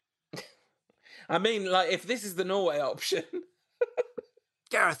 isn't it? I mean, like if this is the Norway option.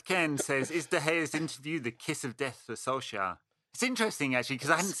 Gareth Ken says, "Is De Gea's interview the kiss of death for Solskjaer?" It's interesting actually because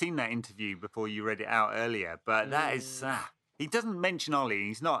I hadn't seen that interview before you read it out earlier, but that is he doesn't mention Ollie.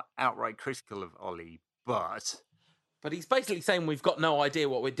 He's not outright critical of Ollie, but he's basically saying we've got no idea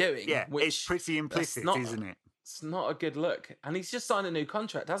what we're doing. Yeah, it's pretty implicit, isn't it? It's not a good look. And he's just signed a new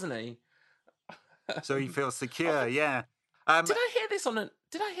contract, hasn't he? So he feels secure, yeah. Did I hear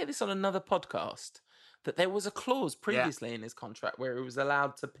this on another podcast? That there was a clause previously in his contract where he was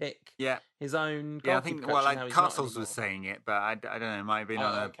allowed to pick his own goalkeeper. Yeah, I think Castles was saying it, but I don't know, it might have been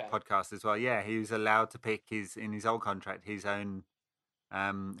on a podcast as well. Yeah, he was allowed to pick in his old contract his own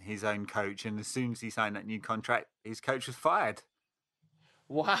coach, and as soon as he signed that new contract, his coach was fired.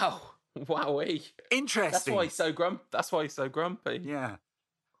 Wow. Wowee. Interesting. That's why he's so grumpy. Yeah.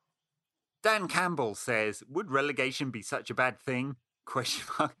 Dan Campbell says, would relegation be such a bad thing? Question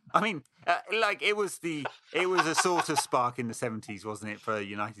mark. I mean, it was a sort of spark in the 70s, wasn't it, for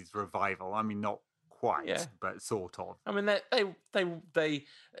United's revival? I mean, not quite, but sort of. I mean, they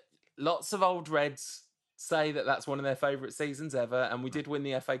lots of old Reds say that that's one of their favourite seasons ever, and we did win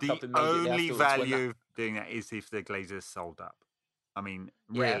the FA Cup immediately afterwards. The only value of doing that is if the Glazers sold up. I mean,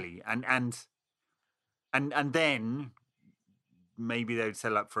 really, and then maybe they would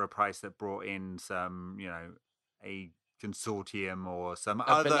sell up for a price that brought in some, a consortium or some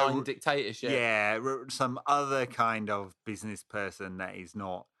other benign dictatorship. Yeah, some other kind of business person that is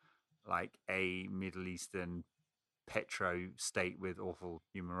not like a Middle Eastern petro state with awful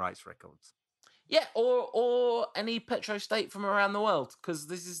human rights records. Yeah, or any petro state from around the world, because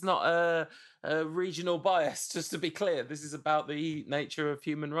this is not a regional bias. Just to be clear, this is about the nature of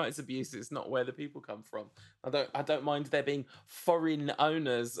human rights abuse. It's not where the people come from. I don't mind there being foreign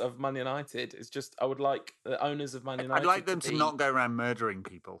owners of Man United. It's just I would like the owners of Man I'd United like them to to be not go around murdering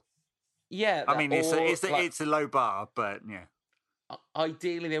people. yeah. I mean, Or like it's a low bar, but yeah.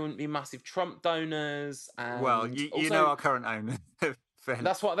 Ideally there wouldn't be massive Trump donors, Well, and you know also our current owner.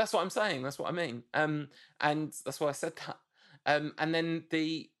 that's what I'm saying. That's what I mean. And that's why I said that. And then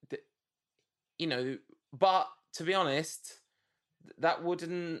the you know, but to be honest, that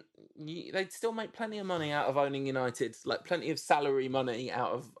wouldn't. They'd still make plenty of money out of owning United, like plenty of salary money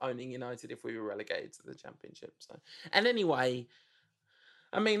out of owning United if we were relegated to the Championship. So, and anyway,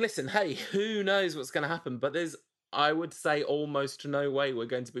 I mean, listen, hey, who knows what's going to happen? But there's, I would say, almost no way we're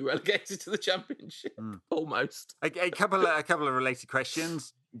going to be relegated to the Championship. Almost. A couple of related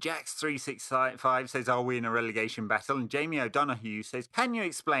questions. Jax365 says, "Are we in a relegation battle?" And Jamie O'Donoghue says, "Can you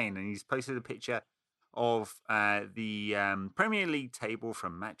explain?" And he's posted a picture of the Premier League table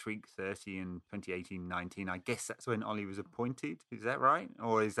from match week 30 in 2018-19. I guess that's when Ollie was appointed. Is that right?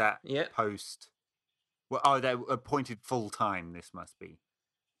 Or is that post? Well, they were appointed full time. This must be.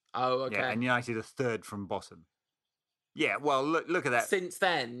 Oh, okay. Yeah, and United are third from bottom. Yeah, well, look at that. Since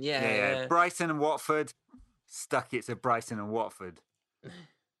then, yeah. Brighton and Watford, stuck it to Brighton and Watford.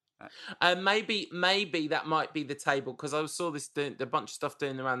 Maybe that might be the table, because I saw this a bunch of stuff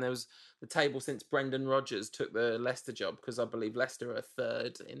doing around. There was the table since Brendan Rodgers took the Leicester job, because I believe Leicester are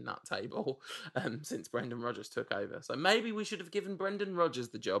third in that table since Brendan Rodgers took over. So maybe we should have given Brendan Rodgers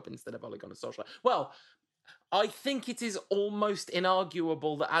the job instead of Ole Gunnar Solskjaer. Well, I think it is almost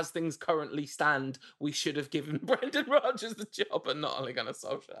inarguable that as things currently stand, we should have given Brendan Rodgers the job and not Ole Gunnar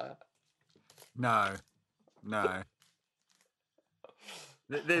Solskjaer. No.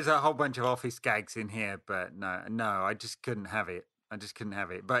 There's a whole bunch of office gags in here, but no, I just couldn't have it.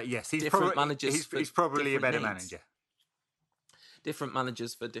 But yes, he's probably a better manager. Different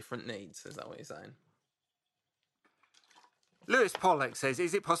managers for different needs. Is that what you're saying? Lewis Pollock says,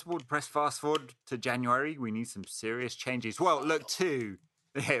 "Is it possible to press fast forward to January? We need some serious changes." Well, look, we're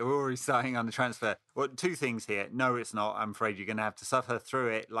already starting on the transfer. Well, two things here. No, it's not. I'm afraid you're going to have to suffer through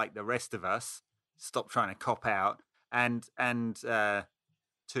it like the rest of us. Stop trying to cop out. And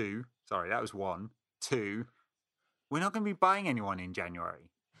two, sorry, that was one. Two, we're not going to be buying anyone in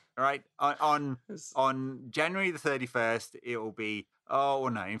January. All right? On January the 31st, it will be,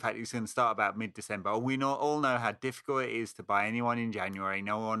 in fact, it's going to start about mid-December. We all know how difficult it is to buy anyone in January.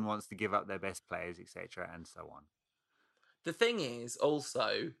 No one wants to give up their best players, etc., and so on. The thing is,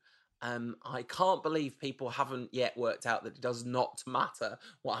 also, I can't believe people haven't yet worked out that it does not matter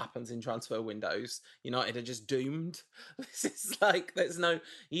what happens in transfer windows. United are just doomed. This is like, there's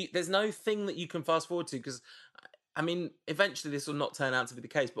no thing that you can fast forward to, because, I mean, eventually this will not turn out to be the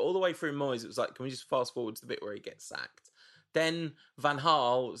case, but all the way through Moyes, it was like, can we just fast forward to the bit where he gets sacked? Then Van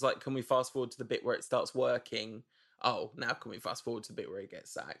Gaal was like, can we fast forward to the bit where it starts working? Oh, now can we fast forward to the bit where he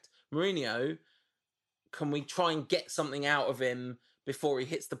gets sacked? Mourinho, can we try and get something out of him before he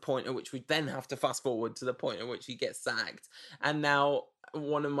hits the point at which we then have to fast forward to the point at which he gets sacked? And now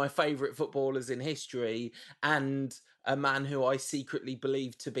one of my favourite footballers in history, and a man who I secretly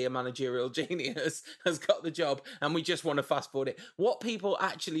believe to be a managerial genius, has got the job, and we just want to fast forward it. What people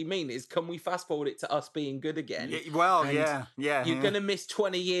actually mean is, can we fast forward it to us being good again? Yeah. You're going to miss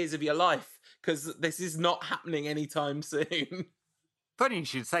 20 years of your life, because this is not happening anytime soon. Funny you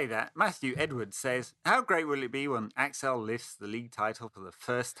should say that. Matthew Edwards says, "How great will it be when Axel lifts the league title for the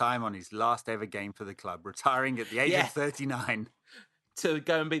first time on his last ever game for the club, retiring at the age of 39. To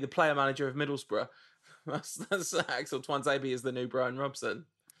go and be the player manager of Middlesbrough. That's Axel Tuanzebe is the new Brian Robson.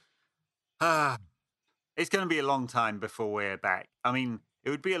 It's going to be a long time before we're back. I mean,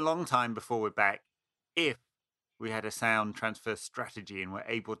 it would be a long time before we're back if we had a sound transfer strategy and were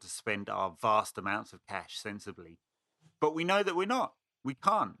able to spend our vast amounts of cash sensibly. But we know that we're not. We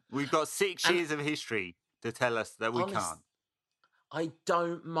can't. We've got 6 years of history to tell us that we can't. I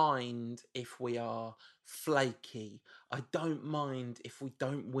don't mind if we are flaky. I don't mind if we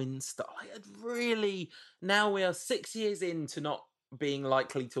don't win stuff. Now we are 6 years into not being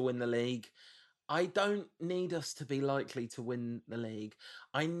likely to win the league. I don't need us to be likely to win the league.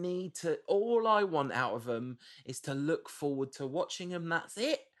 All I want out of them is to look forward to watching them. That's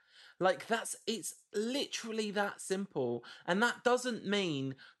it. It's literally that simple. And that doesn't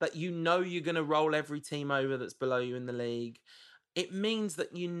mean that you're going to roll every team over that's below you in the league. It means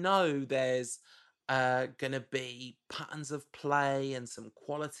that there's going to be patterns of play and some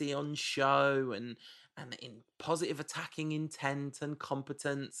quality on show, and in positive attacking intent and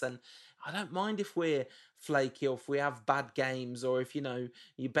competence. And I don't mind if we're flaky or if we have bad games or if, you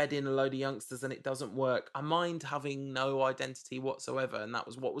bed in a load of youngsters and it doesn't work. I mind having no identity whatsoever. And that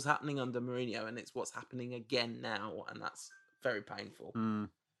was what was happening under Mourinho, and it's what's happening again now. And that's very painful.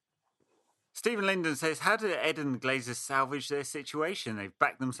 Stephen Linden says, how do Ed and the Glazers salvage their situation? They've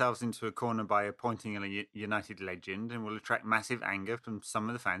backed themselves into a corner by appointing a United legend and will attract massive anger from some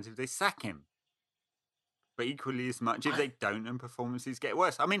of the fans if they sack him. But equally as much if they don't and performances get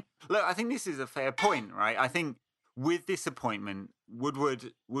worse. I mean, look, I think this is a fair point, right? I think with this appointment,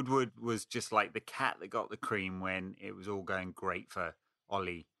 Woodward was just like the cat that got the cream when it was all going great for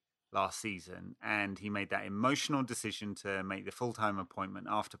Ollie last season. And he made that emotional decision to make the full-time appointment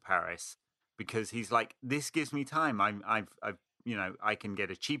after Paris because he's like, this gives me time. I've I can get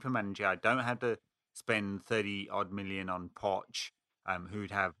a cheaper manager. I don't have to spend 30 odd million on Poch.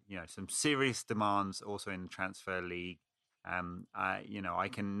 Who'd have some serious demands also in the transfer league. I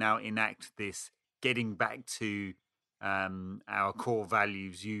can now enact this getting back to our core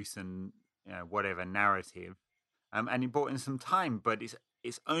values, youth, and whatever narrative. And he bought in some time, but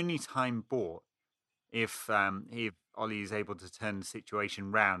it's only time bought if Ollie is able to turn the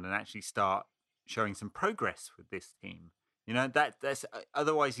situation round and actually start showing some progress with this team. That's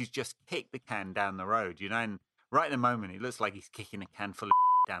otherwise he's just kicked the can down the road. And right at the moment, it looks like he's kicking a can full of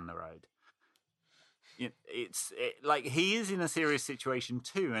down the road. It's like he is in a serious situation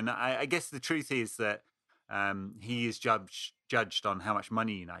too. And I guess the truth is that he is judged on how much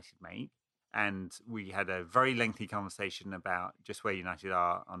money United make. And we had a very lengthy conversation about just where United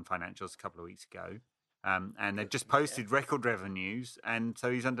are on financials a couple of weeks ago. And they've just posted record revenues. And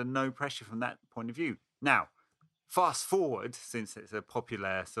so he's under no pressure from that point of view. Now, fast forward, since it's a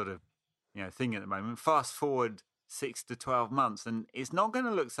popular sort of thing at the moment, fast forward 6 to 12 months, and it's not going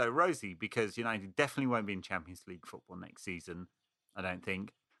to look so rosy because United definitely won't be in Champions League football next season, I don't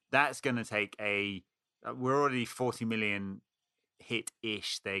think. That's going to take we're already 40 million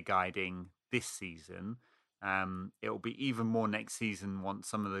hit-ish they're guiding this season. It'll be even more next season once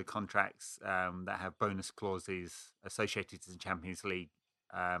some of the contracts that have bonus clauses associated to the Champions League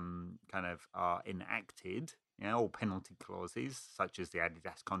kind of are enacted. All penalty clauses, such as the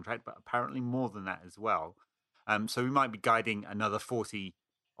Adidas contract, but apparently more than that as well. So we might be guiding another 40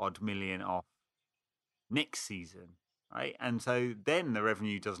 odd million off next season, right? And so then the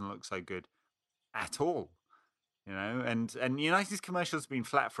revenue doesn't look so good at all, And United's commercials have been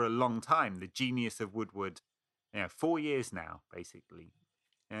flat for a long time. The genius of Woodward, 4 years now, basically.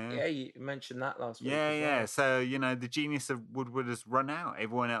 Yeah, you mentioned that last week. Yeah. So the genius of Woodward has run out.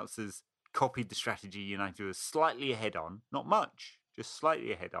 Everyone else has copied the strategy United was slightly ahead on, not much, just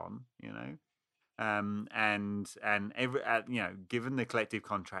slightly ahead on, and every given the collective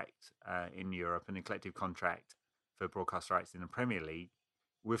contract in Europe and the collective contract for broadcast rights in the Premier League,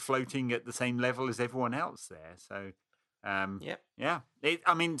 we're floating at the same level as everyone else there. So so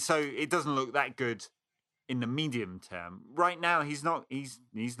it doesn't look that good in the medium term. Right now, he's not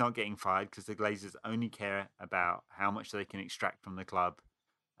getting fired because the Glazers only care about how much they can extract from the club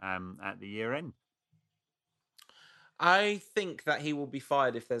at the year end. I think that he will be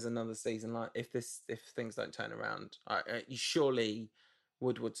fired if there's another season. Like if things don't turn around, surely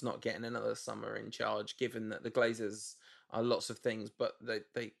Woodward's not getting another summer in charge. Given that the Glazers are lots of things, but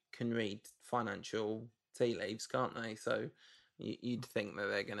they can read financial tea leaves, can't they? So you'd think that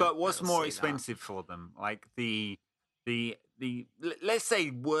they're going to. But what's more expensive for them? Like the let's say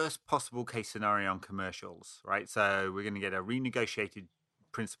worst possible case scenario on commercials, right? So we're going to get a renegotiated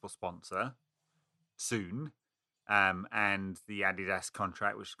principal sponsor soon. And the Adidas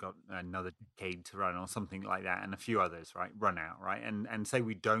contract, which has got another decade to run or something like that, and a few others, right, run out, right? And say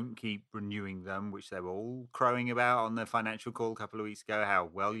we don't keep renewing them, which they were all crowing about on the financial call a couple of weeks ago, how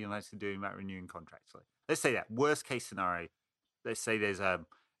well United are doing about renewing contracts. So let's say that worst case scenario, let's say there's a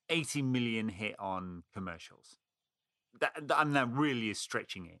 80 million hit on commercials. That really is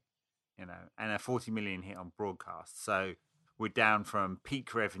stretching it, and a 40 million hit on broadcast. So we're down from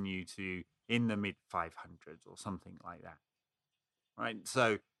peak revenue to in the mid 500s or something like that, right?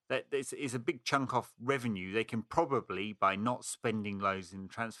 So that is a big chunk off revenue. They can probably, by not spending loads in the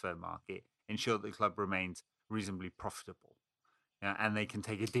transfer market, ensure that the club remains reasonably profitable, and they can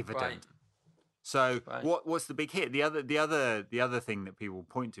take a dividend. Right. So what's the big hit? The other thing that people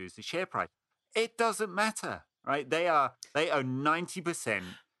point to is the share price. It doesn't matter, right? They own 90%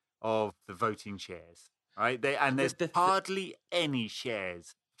 of the voting shares, right? There's hardly any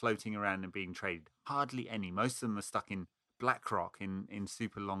shares floating around and being traded. Hardly any. Most of them are stuck in BlackRock in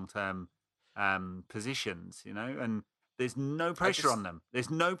super long-term positions, and there's no pressure on them. There's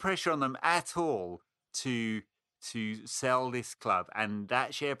no pressure on them at all to sell this club, and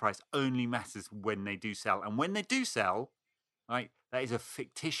that share price only matters when they do sell. And when they do sell, right, that is a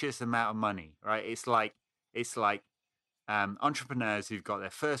fictitious amount of money, right? It's like entrepreneurs who've got their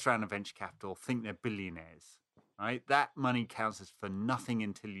first round of venture capital think they're billionaires, right? That money counts as for nothing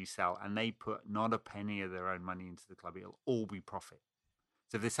until you sell, and they put not a penny of their own money into the club. It'll all be profit.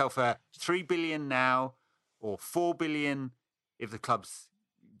 So if they sell for 3 billion now, or 4 billion if the club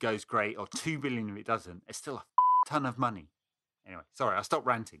goes great, or 2 billion if it doesn't, it's still a ton of money. Anyway, sorry, I stopped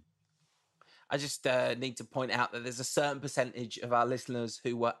ranting. I just need to point out that there's a certain percentage of our listeners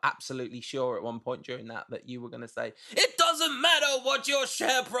who were absolutely sure at one point during that you were going to say, it doesn't matter what your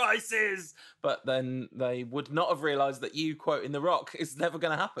share price is. But then they would not have realised that you quoting The Rock is never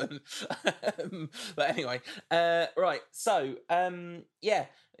going to happen. But anyway, right. So, yeah,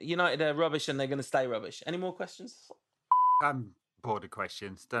 United are rubbish and they're going to stay rubbish. Any more questions? I'm bored of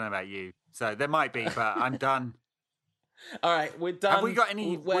questions. Don't know about you. So there might be, but I'm done. All right, we're done. Have we got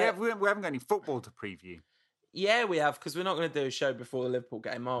any? We haven't got any football to preview. Yeah, we have, because we're not going to do a show before the Liverpool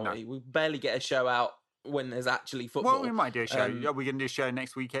game, are we? We barely get a show out when there's actually football. Well, we might do a show. Are we going to do a show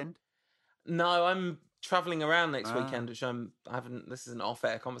next weekend? No, I'm travelling around next weekend, which I haven't. This is an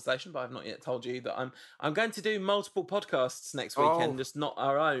off-air conversation, but I've not yet told you that I'm going to do multiple podcasts next weekend, just not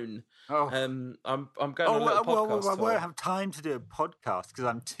our own. I'm going on a little podcast. I won't have time to do a podcast because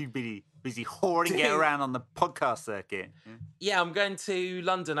I'm too busy hoarding it around on the podcast circuit. Yeah, I'm going to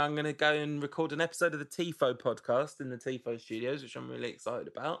London. I'm going to go and record an episode of the TIFO podcast in the TIFO studios, which I'm really excited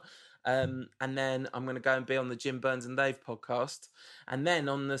about. And then I'm going to go and be on the Jim Burns and Dave podcast. And then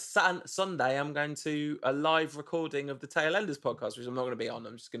on the Sunday, I'm going to a live recording of the Tailenders podcast, which I'm not going to be on.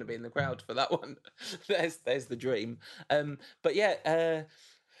 I'm just going to be in the crowd for that one. There's the dream. But yeah,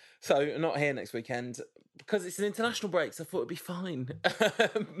 so I'm not here next weekend because it's an international break. So I thought it'd be fine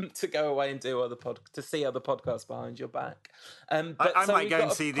to go away and do to see other podcasts behind your back. But I might go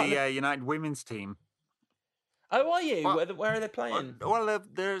and see the United women's team. Oh, are you? Where are they playing? Well,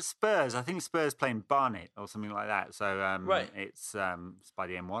 they're Spurs. I think Spurs playing Barnet or something like that. So right. It's by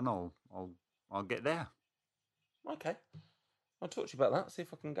the M1. I'll get there. Okay. I'll talk to you about that. See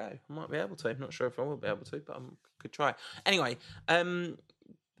if I can go. I might be able to. I'm not sure if I will be able to, but I could try. Anyway,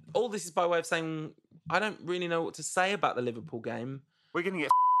 all this is by way of saying I don't really know what to say about the Liverpool game. We're going to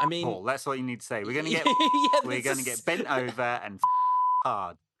get. Paul, that's what you need to say. We're going to get. We're going to get bent over and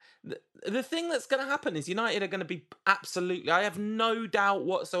hard. The thing that's going to happen is United are going to be absolutely... I have no doubt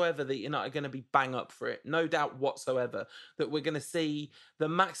whatsoever that United are going to be bang up for it. No doubt whatsoever that we're going to see the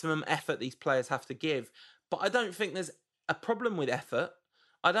maximum effort these players have to give. But I don't think there's a problem with effort.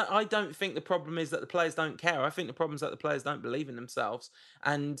 I don't think the problem is that the players don't care. I think the problem is that the players don't believe in themselves.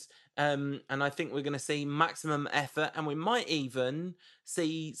 And I think we're going to see maximum effort, and we might even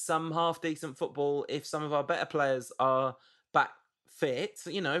see some half-decent football if some of our better players are back fit.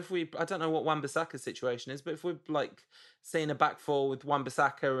 I don't know what Wan-Bissaka's situation is, but if we're like seeing a back four with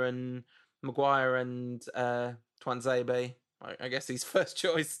Wan-Bissaka and Maguire and Tuanzebe, I guess he's first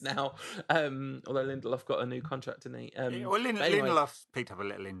choice now. Although Lindelof got a new contract, didn't he? Lindelof picked up a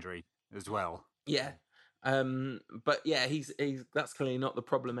little injury as well. Yeah. But yeah, he's that's clearly not the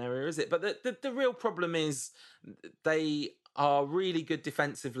problem area, is it? But the real problem is they are really good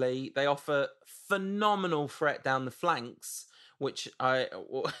defensively. They offer phenomenal threat down the flanks, which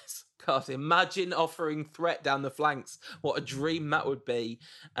God, imagine offering threat down the flanks. What a dream that would be.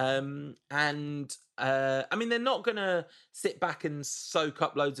 I mean, they're not going to sit back and soak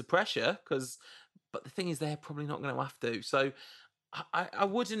up loads of pressure, but the thing is, they're probably not going to have to. So I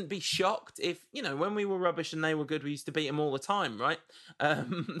wouldn't be shocked if, when we were rubbish and they were good, we used to beat them all the time, right?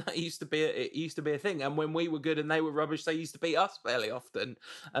 It used to be a thing. And when we were good and they were rubbish, they used to beat us fairly often.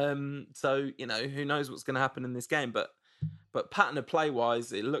 So, who knows what's going to happen in this game, but pattern of play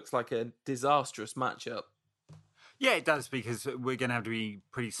wise, it looks like a disastrous matchup. Yeah, it does, because we're going to have to be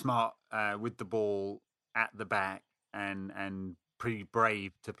pretty smart with the ball at the back and pretty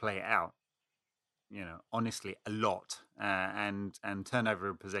brave to play it out. Honestly, a lot, and turnover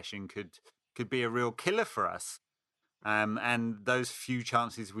of possession could be a real killer for us. And those few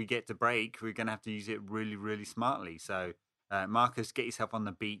chances we get to break, we're going to have to use it really, really smartly. So, Marcus, get yourself on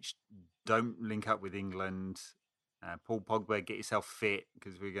the beach. Don't link up with England. Paul Pogba, get yourself fit,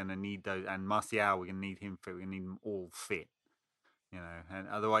 because we're going to need those. And Martial, we're going to need him fit. We're going to need them all fit. And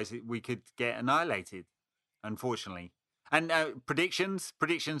otherwise we could get annihilated, unfortunately. And predictions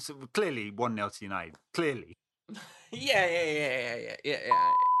clearly 1-0 to United. Clearly. Yeah.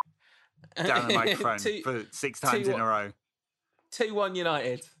 Down the microphone for 6 times in a row. 2-1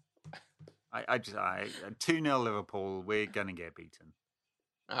 United. I 2-0 Liverpool. We're going to get beaten.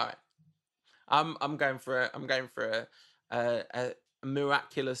 All right. I'm going for a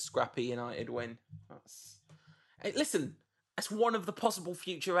miraculous scrappy United win. Hey, listen, that's one of the possible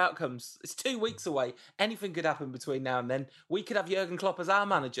future outcomes. It's 2 weeks away. Anything could happen between now and then. We could have Jurgen Klopp as our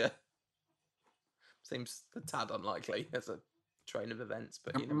manager. Seems a tad unlikely as a train of events,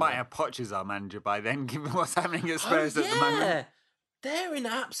 but you might have Poch as our manager by then, given what's happening at Spurs at the moment. They're in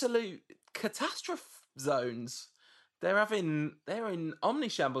absolute catastrophe zones. They're in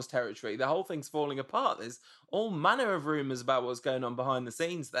omnishambles territory. The whole thing's falling apart. There's all manner of rumours about what's going on behind the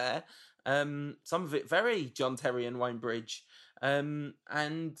scenes there. Some of it very John Terry and Wayne Bridge. And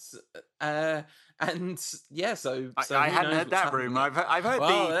yeah, so I hadn't heard that rumour. I've heard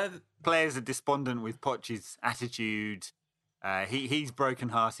the players are despondent with Poch's attitude. He's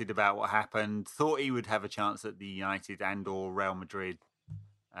broken-hearted about what happened. Thought he would have a chance at the United and or Real Madrid,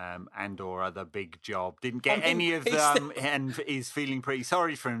 and or other big job. Didn't get any of them, and is feeling pretty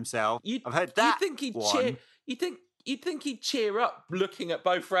sorry for himself. I've heard that. You'd think he'd cheer up looking at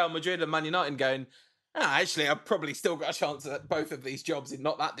both Real Madrid and Man United and going, actually, I've probably still got a chance at both of these jobs in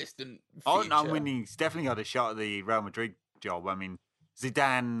not that distant future. I mean, he's definitely got a shot at the Real Madrid job. I mean,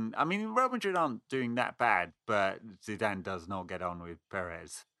 Zidane, Real Madrid aren't doing that bad, but Zidane does not get on with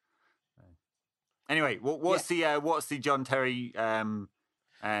Perez. Anyway, what's the John Terry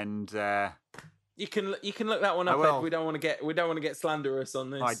and you can look that one up, Ed. We don't want to get slanderous on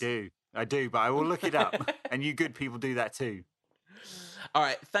this. I do, but I will look it up. And you good people do that too. All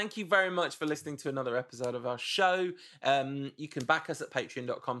right. Thank you very much for listening to another episode of our show. You can back us at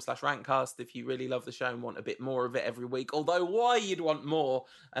patreon.com/rantcast if you really love the show and want a bit more of it every week. Although why you'd want more.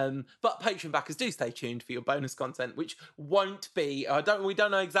 But Patreon backers, do stay tuned for your bonus content, which won't be, we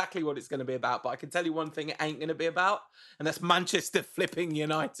don't know exactly what it's going to be about, but I can tell you one thing it ain't going to be about, and that's Manchester flipping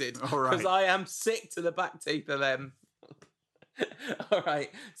United. All right. Because I am sick to the back teeth of them. All right.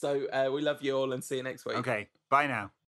 So we love you all and see you next week. Okay. Bye now.